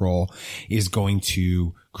control is going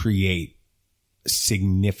to create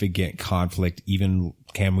significant conflict. Even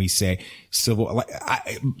can we say civil?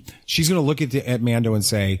 She's going to look at Mando and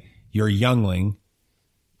say, "You're a youngling,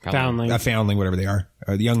 foundling, a foundling, whatever they are.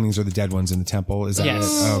 The younglings are the dead ones in the temple. Is that yes?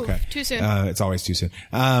 Oh, okay, too soon. It's always too soon.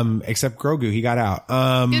 Except Grogu, he got out.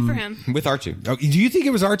 Good for him. With R2. Oh, do you think it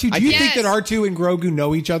was R2? Do you think that R2 and Grogu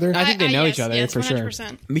know each other? I think they know each other for 100%.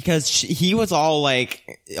 sure. Because he was all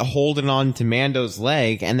like holding on to Mando's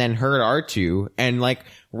leg, and then heard R2 and like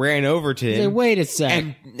ran over to him. Like, wait a sec.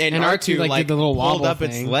 And R2 like did the little pulled up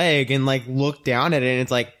its leg and like looked down at it, and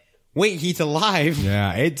it's like, wait, he's alive.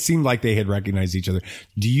 Yeah, it seemed like they had recognized each other.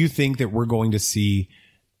 Do you think that we're going to see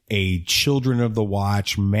a Children of the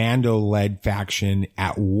Watch Mando-led faction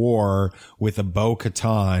at war with a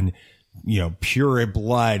Bo-Katan, pure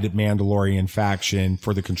blood Mandalorian faction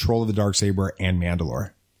for the control of the Darksaber and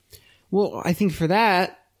Mandalore? Well, I think for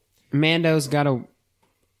that, Mando's got to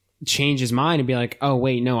change his mind and be like, oh,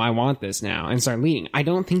 wait, no, I want this now, and start leading. I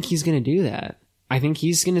don't think he's going to do that. I think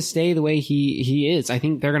he's going to stay the way he is. I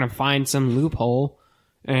think they're going to find some loophole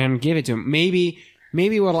and give it to him. Maybe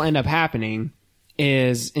what'll end up happening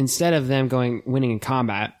is instead of them winning in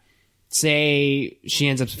combat, say she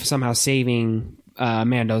ends up somehow saving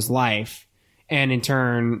Mando's life, and in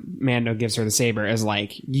turn Mando gives her the saber as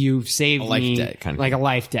like, you've saved me, debt, kind of like a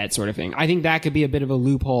life debt sort of thing. I think that could be a bit of a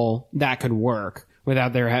loophole that could work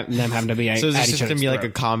without them having to be so is this just going to be like a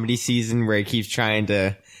comedy season where he keeps trying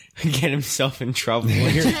to get himself in trouble?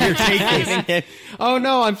 You're taking it. Oh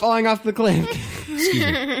no, I'm falling off the cliff. Excuse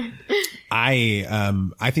me.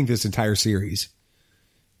 I think this entire series,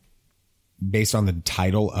 based on the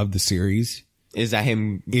title of the series, is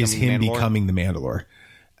him becoming the Mandalore.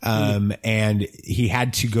 And he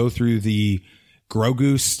had to go through the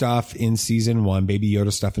Grogu stuff in season 1, Baby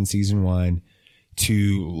Yoda stuff in season 1,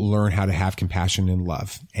 to learn how to have compassion and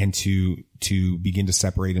love, and to begin to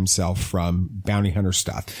separate himself from bounty hunter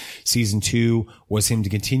stuff. Season 2 was him to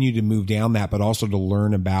continue to move down that, but also to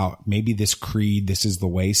learn about maybe this creed, this is the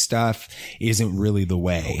way stuff isn't really the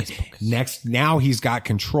way. Now he's got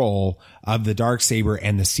control of the Darksaber,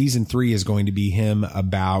 and the season 3 is going to be him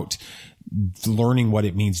about learning what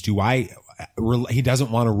it means. He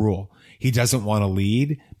doesn't want to rule. He doesn't want to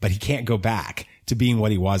lead, but he can't go back. to being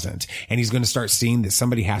what he wasn't. And he's going to start seeing that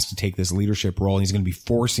somebody has to take this leadership role, and he's going to be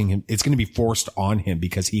forcing him. It's going to be forced on him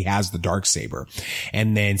because he has the Darksaber.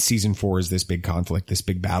 And then season 4 is this big conflict, this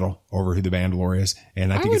big battle over who the Mandalore is.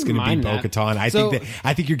 And I think it's going to be Bo-Katan.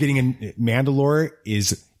 I think you're getting a Mandalore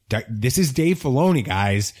this is Dave Filoni,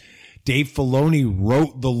 guys. Dave Filoni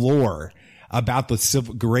wrote the lore about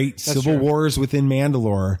the great civil wars within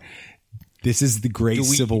Mandalore. This is the great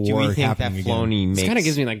civil war. Do we think that Filoni makes... This kind of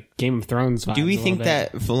gives me like Game of Thrones vibes. Do we think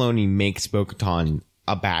that Filoni makes Bo-Katan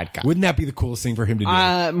a bad guy? Wouldn't that be the coolest thing for him to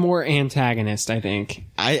do? More antagonist, I think.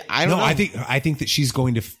 I don't know. I think that she's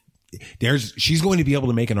going to... she's going to be able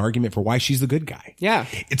to make an argument for why she's the good guy. Yeah.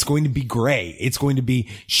 It's going to be gray. It's going to be,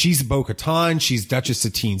 she's Bo-Katan. She's Duchess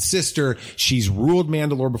Satine's sister. She's ruled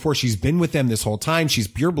Mandalore before. She's been with them this whole time. She's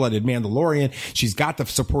pure-blooded Mandalorian. She's got the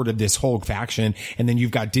support of this whole faction. And then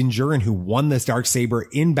you've got Din Djarin, who won this Darksaber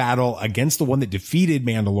in battle against the one that defeated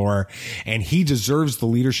Mandalore. And he deserves the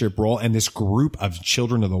leadership role. And this group of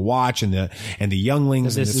children of the Watch and the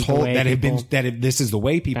younglings and this whole, this is the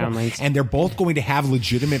way people, families. And they're both going to have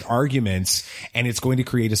legitimate arguments, and it's going to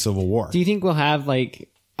create a civil war. Do you think we'll have, like,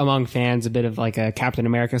 among fans, a bit of like a Captain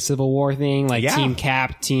America Civil War thing, like Team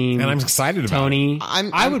Cap, Team, and I'm excited about Tony.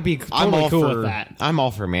 I would be totally cool with that. I'm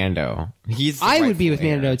all for Mando. I would be with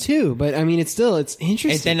Mando too, but I mean, it's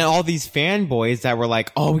interesting. And then all these fanboys that were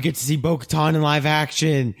like, "Oh, we get to see Bo-Katan in live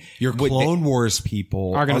action." Your Clone Wars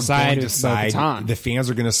people are going to side with Bo-Katan. The fans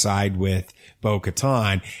are going to side with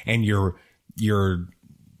Bo-Katan, and your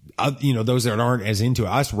those that aren't as into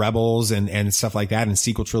us, Rebels and stuff like that, and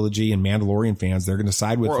sequel trilogy and Mandalorian fans, they're going to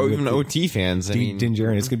side with, or even OT fans. Din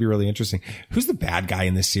Djarin. It's going to be really interesting. Who's the bad guy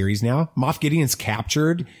in this series now? Moff Gideon's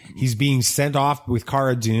captured. He's being sent off with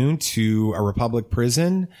Cara Dune to a Republic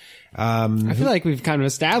prison. I feel like we've kind of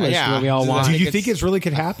established what we all want. Do you think it really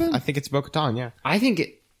could happen? I think it's Bo-Katan. Yeah, I think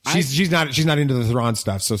it. She's not into the Thrawn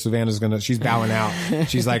stuff, so Savannah's she's bowing out.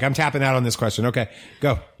 She's like, I'm tapping out on this question. Okay,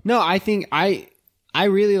 go. No, I think I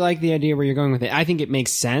really like the idea where you're going with it. I think it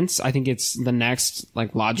makes sense. I think it's the next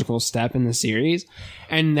like logical step in the series.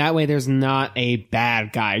 And that way there's not a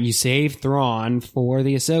bad guy. You save Thrawn for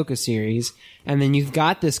the Ahsoka series, and then you've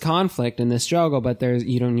got this conflict and this struggle, but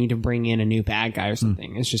you don't need to bring in a new bad guy or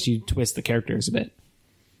something. It's just you twist the characters a bit.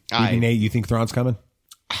 Nate, you think Thrawn's coming?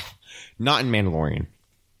 Not in Mandalorian.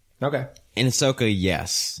 Okay. In Ahsoka,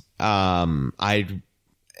 yes. I'm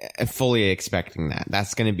fully expecting that.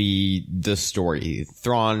 That's going to be the story.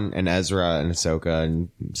 Thrawn and Ezra and Ahsoka and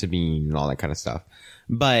Sabine and all that kind of stuff.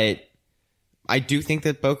 But I do think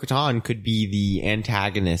that Bo-Katan could be the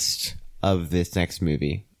antagonist of this next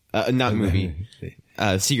movie.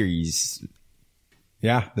 Series.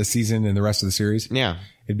 Yeah, the season and the rest of the series. Yeah.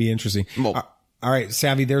 It'd be interesting. Well, all right,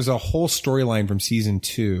 Savvy, there's a whole storyline from season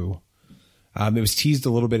 2. It was teased a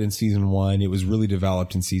little bit in season 1. It was really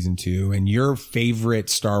developed in season 2. And your favorite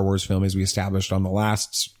Star Wars film, as we established on the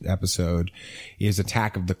last episode, is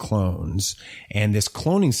Attack of the Clones. And this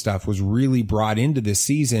cloning stuff was really brought into this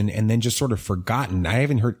season and then just sort of forgotten. I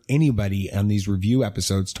haven't heard anybody on these review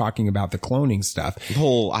episodes talking about the cloning stuff.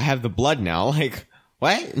 I have the blood now. Like,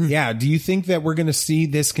 what? Yeah. Do you think that we're going to see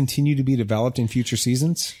this continue to be developed in future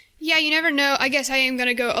seasons? Yeah, you never know. I guess I am going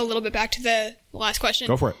to go a little bit back to the last question.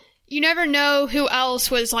 Go for it. You never know who else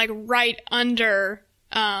was like right under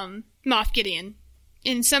Moff Gideon.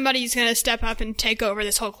 And somebody's going to step up and take over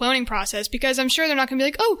this whole cloning process, because I'm sure they're not going to be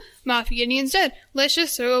like, oh, Moff Gideon's dead. Let's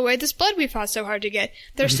just throw away this blood we fought so hard to get.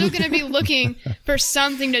 They're still going to be looking for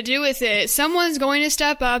something to do with it. Someone's going to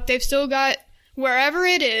step up. They've still got, wherever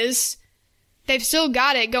it is, they've still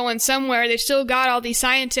got it going somewhere. They've still got all these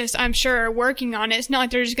scientists, I'm sure, working on it. It's not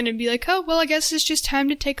like they're just going to be like, oh, well, I guess it's just time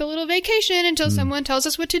to take a little vacation until someone tells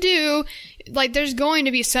us what to do. Like, there's going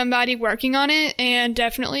to be somebody working on it, and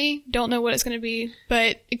definitely don't know what it's going to be,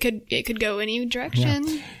 but it could go any direction.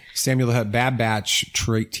 Yeah. Samuel, the Bad Batch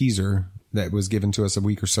teaser that was given to us a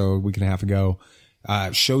week and a half ago,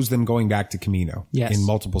 shows them going back to Kamino in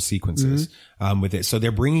multiple sequences with it. So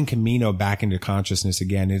they're bringing Kamino back into consciousness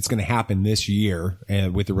again. It's going to happen this year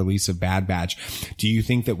with the release of Bad Batch. Do you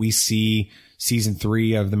think that we see season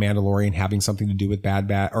 3 of The Mandalorian having something to do with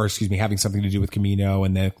having something to do with Kamino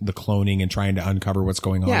and the cloning and trying to uncover what's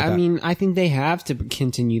going on? Yeah, I mean, I think they have to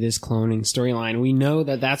continue this cloning storyline. We know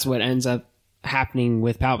that that's what ends up happening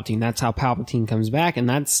with Palpatine. That's how Palpatine comes back, and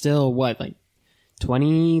that's still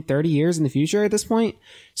 20, 30 years in the future at this point.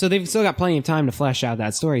 So they've still got plenty of time to flesh out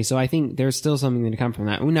that story. So I think there's still something to come from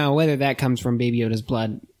that. Now, whether that comes from Baby Yoda's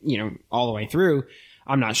blood, all the way through,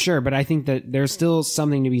 I'm not sure. But I think that there's still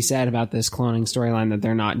something to be said about this cloning storyline that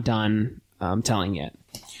they're not done telling yet.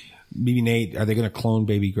 Maybe Nate, are they going to clone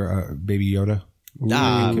Baby Yoda in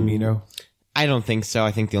Kamino? I don't think so.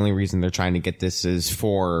 I think the only reason they're trying to get this is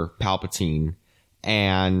for Palpatine.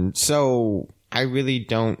 And so I really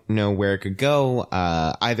don't know where it could go.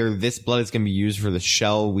 Either this blood is going to be used for the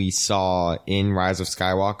shell we saw in Rise of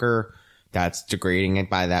Skywalker that's degrading it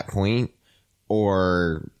by that point,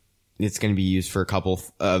 or it's going to be used for a couple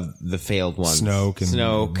of the failed ones.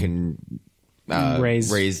 Snoke and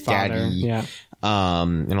Rey's daddy. Yeah.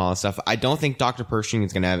 And all that stuff. I don't think Dr. Pershing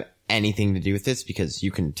is going to have anything to do with this, because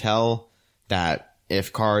you can tell that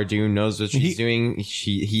if Cara Dune knows what she's doing,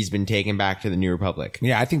 he's been taken back to the New Republic.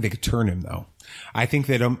 Yeah, I think they could turn him, though. I think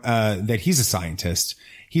that that he's a scientist.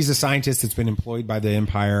 He's a scientist that's been employed by the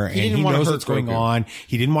Empire, and he knows what's going on.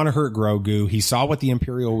 He didn't want to hurt Grogu. He saw what the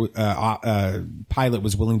Imperial pilot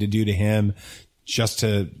was willing to do to him just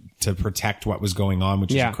to protect what was going on,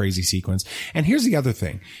 which is a crazy sequence. And here's the other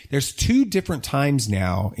thing. There's 2 different times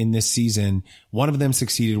now in this season. One of them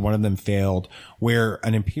succeeded, one of them failed, where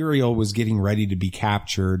an Imperial was getting ready to be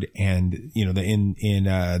captured. And, you know, in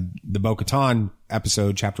the Bo-Katan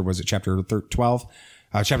episode, chapter 12?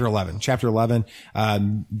 Chapter 11,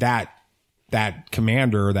 that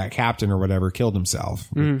commander or that captain or whatever killed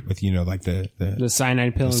himself with, you know, like the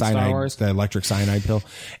cyanide pill in Star Wars, the electric cyanide pill.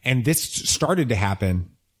 And this started to happen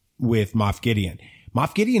with Moff Gideon.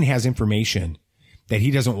 Moff Gideon has information that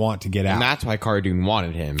he doesn't want to get out. And that's why Cara Dune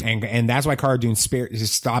wanted him. And that's why Cara Dune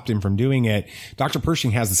stopped him from doing it. Dr.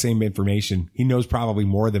 Pershing has the same information. He knows probably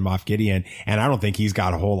more than Moff Gideon, and I don't think he's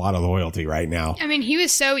got a whole lot of loyalty right now. I mean, he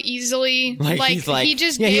was so easily he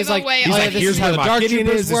just yeah, gave like, away. He's like, here's where Moff Gideon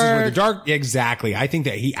is. This is where the dark. Exactly. I think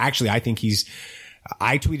that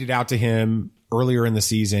I tweeted out to him earlier in the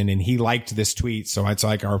season, and he liked this tweet, so it's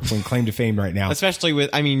like our claim to fame right now. Especially with,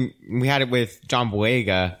 I mean, we had it with John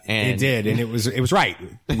Boyega, and it did, and it was right.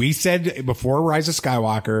 We said before Rise of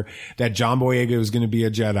Skywalker that John Boyega was going to be a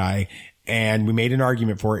Jedi, and we made an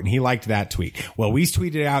argument for it, and he liked that tweet. Well, we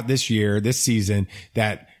tweeted out this season,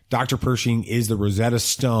 that Dr. Pershing is the Rosetta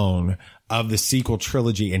Stone of the sequel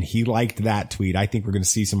trilogy, and he liked that tweet. I think we're going to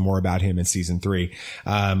see some more about him in season 3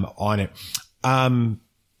 on it.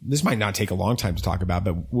 This might not take a long time to talk about,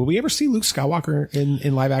 but will we ever see Luke Skywalker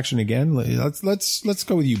in live action again? Let's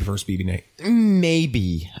go with you first, BB Nate.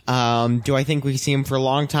 Maybe. Do I think we see him for a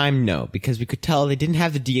long time? No, because we could tell they didn't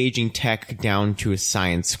have the de-aging tech down to a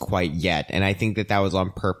science quite yet, and I think that was on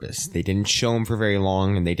purpose. They didn't show him for very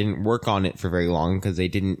long, and they didn't work on it for very long because they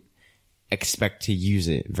didn't expect to use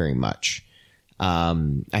it very much.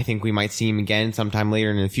 I think we might see him again sometime later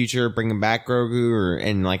in the future, bring him back Grogu, or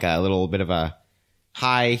in like a little bit of a,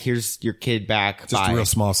 hi, here's your kid back. Just a real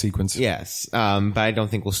small sequence. Yes. But I don't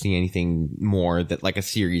think we'll see anything more that like a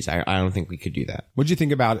series. I don't think we could do that. What'd you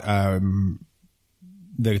think about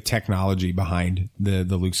the technology behind the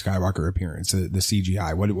Luke Skywalker appearance, the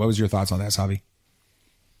CGI? What was your thoughts on that, Savi?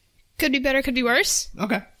 Could be better, could be worse.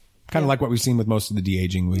 Okay. Kind of like what we've seen with most of the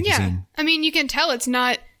de-aging we've seen. I mean, you can tell it's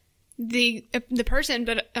not the person,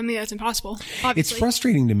 but I mean, that's impossible, obviously. It's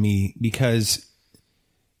frustrating to me because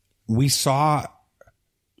we saw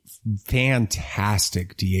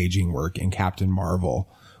fantastic de-aging work in Captain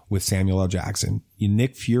Marvel with Samuel L. Jackson.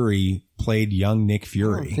 Nick Fury played young Nick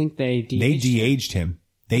Fury. I don't think they de-aged him.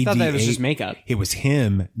 I thought that was just makeup. It was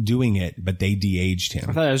him doing it, but they de-aged him.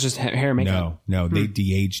 I thought it was just hair makeup. No, they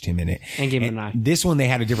de-aged him in it. And gave him an eye. This one, they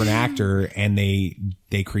had a different actor, and they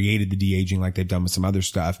created the de-aging like they've done with some other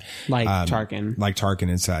stuff. Like Tarkin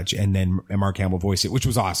and such. And then Mark Hamill voiced it, which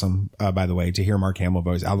was awesome, by the way, to hear Mark Hamill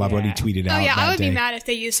voice. I love what he tweeted out. Oh, yeah, that I would day. be mad if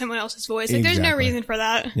they used someone else's voice. Like, there's no reason for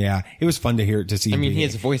that. Yeah, it was fun to see. I mean, he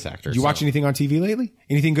is a voice actor. Did you watch anything on TV lately?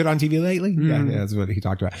 Anything good on TV lately? Yeah, that's what he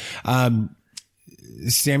talked about.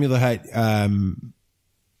 Samuel the Hutt,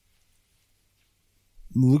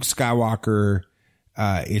 Luke Skywalker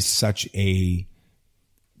is such a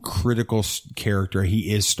critical character.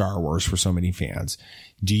 He is Star Wars for so many fans.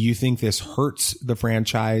 Do you think this hurts the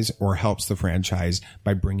franchise or helps the franchise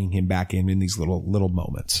by bringing him back in these little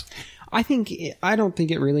moments? I don't think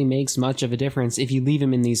it really makes much of a difference if you leave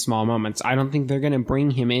him in these small moments. I don't think they're going to bring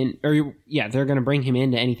him in, they're going to bring him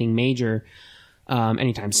into anything major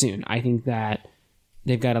anytime soon. I think that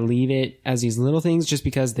they've got to leave it as these little things just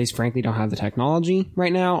because they frankly don't have the technology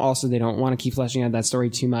right now. Also, they don't want to keep fleshing out that story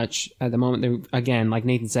too much at the moment. Again, like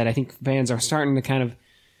Nathan said, I think fans are starting to kind of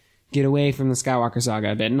get away from the Skywalker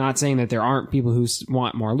saga a bit. Not saying that there aren't people who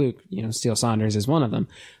want more Luke. Steele Saunders is one of them.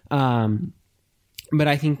 But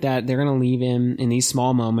I think that they're going to leave him in these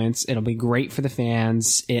small moments. It'll be great for the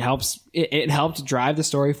fans. It helped drive the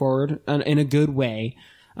story forward in a good way.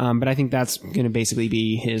 But I think that's going to basically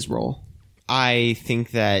be his role. I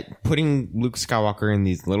think that putting Luke Skywalker in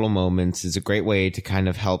these little moments is a great way to kind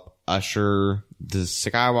of help usher the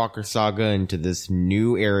Skywalker saga into this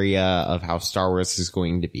new area of how Star Wars is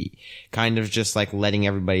going to be. Kind of just like letting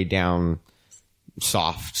everybody down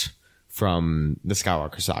soft from the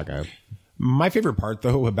Skywalker saga. My favorite part,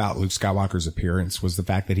 though, about Luke Skywalker's appearance was the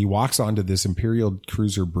fact that he walks onto this Imperial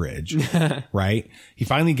cruiser bridge, right? He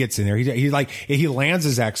finally gets in there. He lands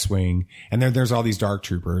his X-Wing, and then there's all these dark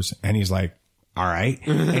troopers, and he's like, all right.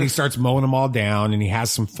 And he starts mowing them all down, and he has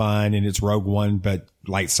some fun, and it's Rogue One, but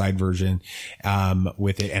light side version,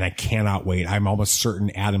 with it. And I cannot wait. I'm almost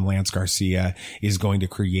certain Adam Lance Garcia is going to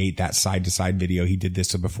create that side to side video. He did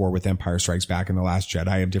this before with Empire Strikes Back and The Last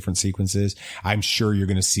Jedi of different sequences. I'm sure you're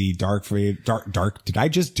going to see Dark. Did I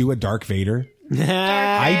just do a Dark Vader?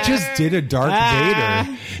 I just did a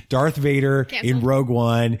Vader. Darth Vader in Rogue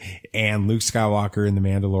One and Luke Skywalker in The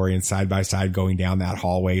Mandalorian side by side going down that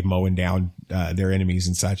hallway, mowing down their enemies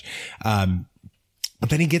and such. But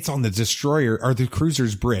then he gets on the destroyer or the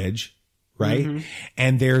cruiser's bridge, right? Mm-hmm.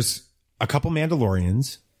 And there's a couple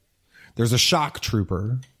Mandalorians. There's a shock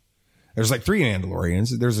trooper. There's like 3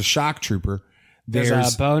 Mandalorians. There's a shock trooper. There's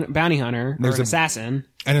a bounty hunter. There's an assassin.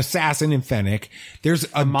 An assassin in Fennec. There's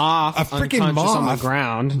a Moff. A freaking Moff on the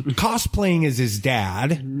ground. Cosplaying as his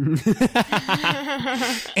dad.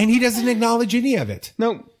 And he doesn't acknowledge any of it.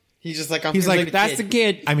 Nope. He's just like, that's the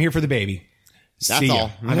kid. I'm here for the baby. That's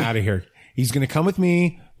all. I'm out of here. He's going to come with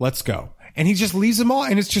me. Let's go. And he just leaves them all.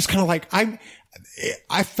 And it's just kind of like,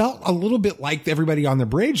 I felt a little bit like everybody on the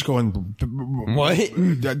bridge going, what?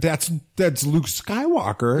 That's Luke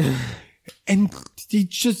Skywalker. And he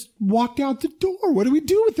just walked out the door. What do we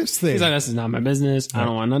do with this thing? He's like, this is not my business. I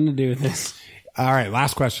don't want nothing to do with this. All right.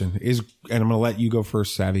 Last question and I'm going to let you go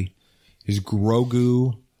first, Savvy. Is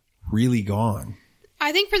Grogu really gone?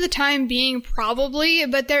 I think for the time being, probably,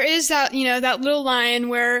 but there is that, that little line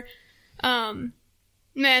where,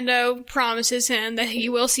 Mando promises him that he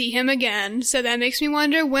will see him again. So that makes me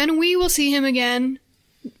wonder when we will see him again.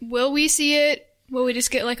 Will we see it? Will we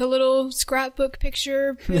just get like a little scrapbook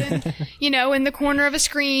picture put in, in the corner of a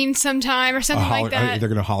screen sometime or something like that? They're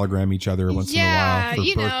going to hologram each other once in a while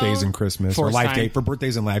for birthdays and Christmas or Life Day, for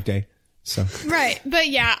birthdays and Life Day. So right. But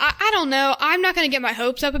yeah, I don't know. I'm not going to get my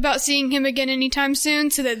hopes up about seeing him again anytime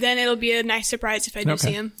soon, so that then it'll be a nice surprise if I do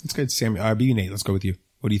see him. That's good. Sam, Nate, let's go with you.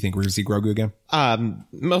 What do you think? We're going to see Grogu again?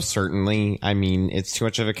 Most certainly. I mean, it's too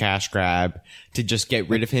much of a cash grab to just get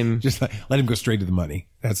rid of him. Just let him go straight to the money.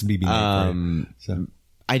 That's BB. So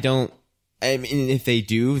I mean, if they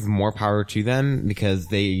do, more power to them because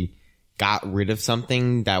they got rid of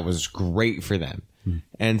something that was great for them.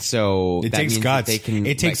 And so it takes guts.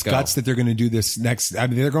 It takes guts that they're going to do this next. I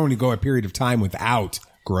mean, they're going to go a period of time without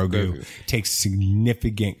Grogu. Takes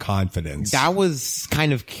significant confidence. That was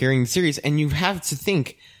kind of carrying the series. And you have to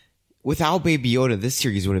think, without Baby Yoda, this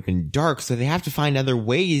series would have been dark. So they have to find other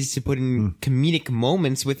ways to put in comedic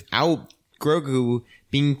moments without Grogu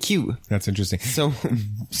being cute. That's interesting. So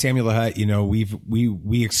Samuel the Hutt,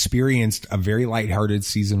 we experienced a very lighthearted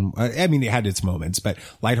season. I mean, it had its moments, but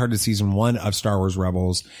lighthearted season 1 of Star Wars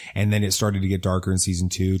Rebels. And then it started to get darker in season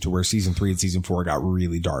 2 to where season 3 and season 4 got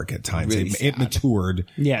really dark at times. Really it matured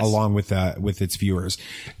along with its viewers.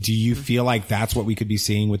 Do you feel like that's what we could be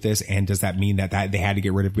seeing with this? And does that mean that they had to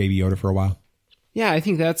get rid of Baby Yoda for a while? Yeah, I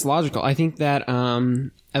think that's logical. I think that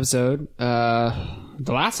episode,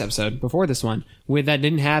 the last episode before this one, that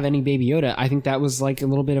didn't have any Baby Yoda, I think that was like a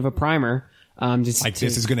little bit of a primer. This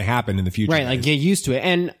is going to happen in the future. Right, like get used to it.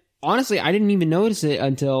 And honestly, I didn't even notice it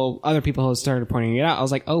until other people had started pointing it out. I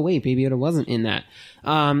was like, oh wait, Baby Yoda wasn't in that.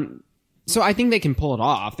 So I think they can pull it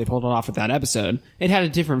off. They pulled it off with that episode. It had a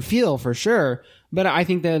different feel for sure, but I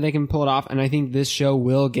think that they can pull it off. And I think this show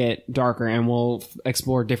will get darker and will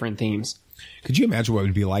explore different themes. Could you imagine what it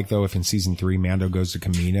would be like, though, if in season 3 Mando goes to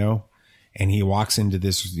Camino and he walks into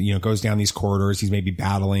this, goes down these corridors, he's maybe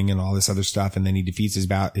battling and all this other stuff, and then he defeats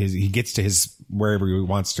he gets to his wherever he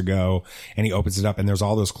wants to go, and he opens it up, and there's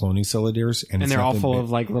all those cloning cylinders, and they're all full of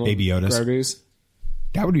like little Baby Yodas. Grogus.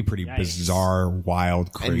 That would be pretty bizarre,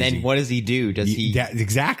 wild, crazy. And then what does he do? Does he...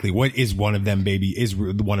 exactly. What is one of them, baby? Is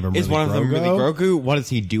one of them really Grogu? What does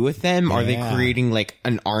he do with them? Yeah. Are they creating like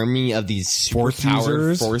an army of these Force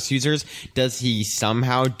users? Does he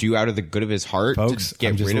somehow do out of the good of his heart Folks, to get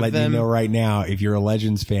I'm just rid of letting them? you know right now, if you're a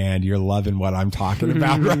Legends fan, you're loving what I'm talking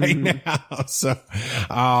about right now. So,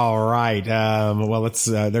 all right. Well, let's,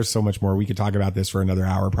 there's so much more. We could talk about this for another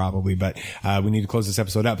hour probably, but we need to close this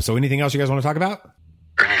episode up. So anything else you guys want to talk about?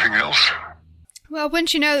 Anything else? Well,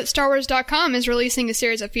 wouldn't you know that StarWars.com is releasing a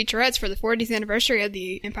series of featurettes for the 40th anniversary of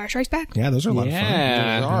The Empire Strikes Back? Yeah, those are a lot of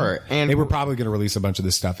fun. Those are. And they were probably going to release a bunch of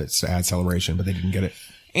this stuff at Celebration, but they didn't get it.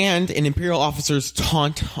 And an Imperial officer's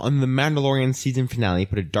taunt on the Mandalorian season finale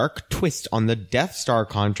put a dark twist on the Death Star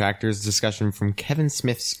contractors discussion from Kevin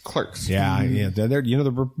Smith's Clerks. Yeah, they're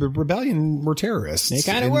the rebellion were terrorists. They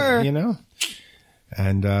kind of were.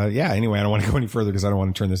 And anyway, I don't want to go any further because I don't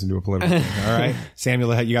want to turn this into a political thing. All right,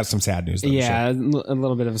 Samuel, you got some sad news. Yeah, a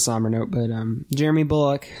little bit of a somber note, but Jeremy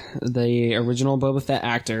Bulloch, the original Boba Fett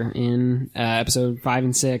actor in episode 5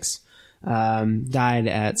 and 6, died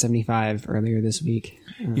at 75 earlier this week.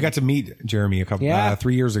 You got to meet Jeremy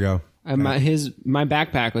 3 years ago. My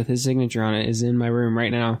backpack with his signature on it is in my room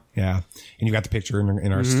right now. Yeah, and you got the picture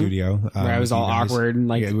in our studio where I was all awkward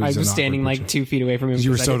and I was standing like 2 feet away from him.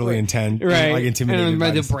 You were totally intent, right? Like intimidated and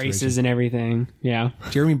by the braces and everything. Yeah,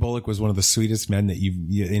 Jeremy Bulloch was one of the sweetest men that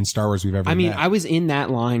in Star Wars we've ever. met. I was in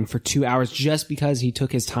that line for 2 hours just because he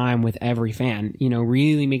took his time with every fan.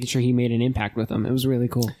 Really making sure he made an impact with them. It was really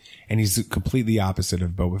cool. And he's completely opposite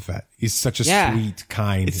of Boba Fett. He's such a sweet,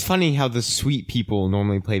 kind. It's funny how the sweet people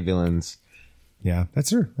normally play villains. Yeah,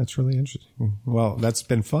 that's really interesting. Well, that's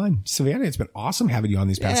been fun. Savannah, it's been awesome having you on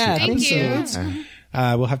these past few episodes. Thank you.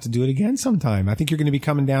 We'll have to do it again sometime. I think you're going to be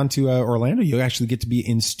coming down to Orlando. You'll actually get to be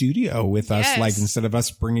in studio with us. Like instead of us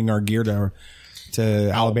bringing our gear to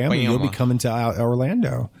Alabama, you'll be coming to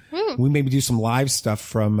Orlando. We maybe do some live stuff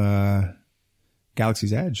from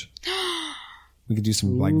Galaxy's Edge. We could do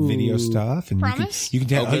some video stuff, and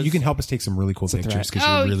you can help us take some really cool pictures because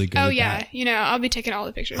you're really good. At that. I'll be taking all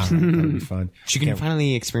the pictures. That'll be fun. She can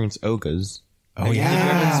finally experience Oga's. Oh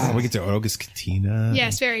yeah, we get to Oga's Cantina.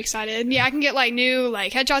 Yes, very excited. Yeah, I can get new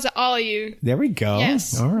headshots of all of you. There we go.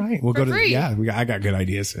 Yes. All right, we'll For go to free. I got good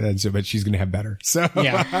ideas, but she's gonna have better. So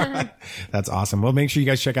that's awesome. Well, make sure you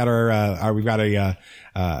guys check out our we've got a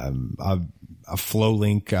flow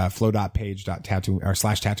link,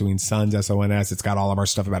 flow.page.Tatooine Sons, SONS. It's got all of our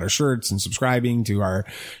stuff about our shirts and subscribing to our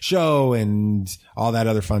show and all that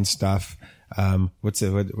other fun stuff. What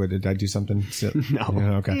did I do something? No.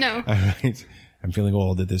 Okay. No. All right. I'm feeling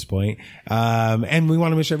old at this point. And we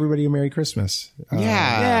want to wish everybody a Merry Christmas.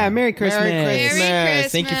 Merry Christmas. Merry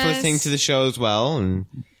Christmas. Thank you for listening to the show as well. And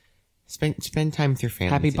spend time with your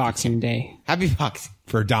family. Happy Boxing Day. Happy Boxing.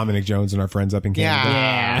 For Dominic Jones and our friends up in Canada.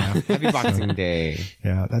 Yeah. Happy Boxing Day.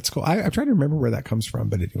 Yeah, that's cool. I'm trying to remember where that comes from,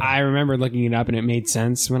 but anyway. I remember looking it up and it made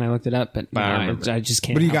sense when I looked it up, but I just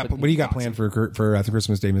can't. What do you got planned for the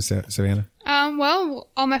Christmas Day, Miss Savannah? Well,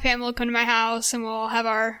 all my family will come to my house and we'll have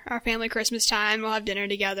our family Christmas time. We'll have dinner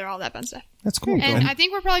together, all that fun stuff. That's cool. And I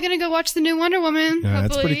think we're probably going to go watch the new Wonder Woman. Yeah,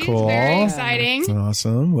 that's pretty cool. It's very exciting. That's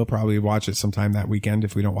awesome. We'll probably watch it sometime that weekend.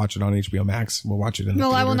 If we don't watch it on HBO Max, we'll watch it in the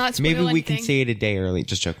theater. I will not spoil Maybe we anything. can say it a day early.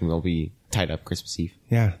 Just joking. We'll be tied up Christmas Eve.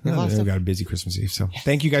 Yeah. We've got a busy Christmas Eve. So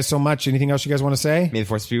thank you guys so much. Anything else you guys want to say? May the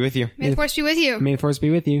Force be with you. May the Force be with you. May the Force be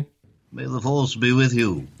with you. May the Force be with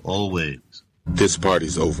you always. This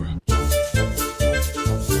party's over.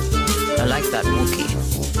 I like that Wookiee.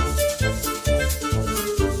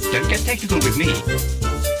 Don't get technical with me.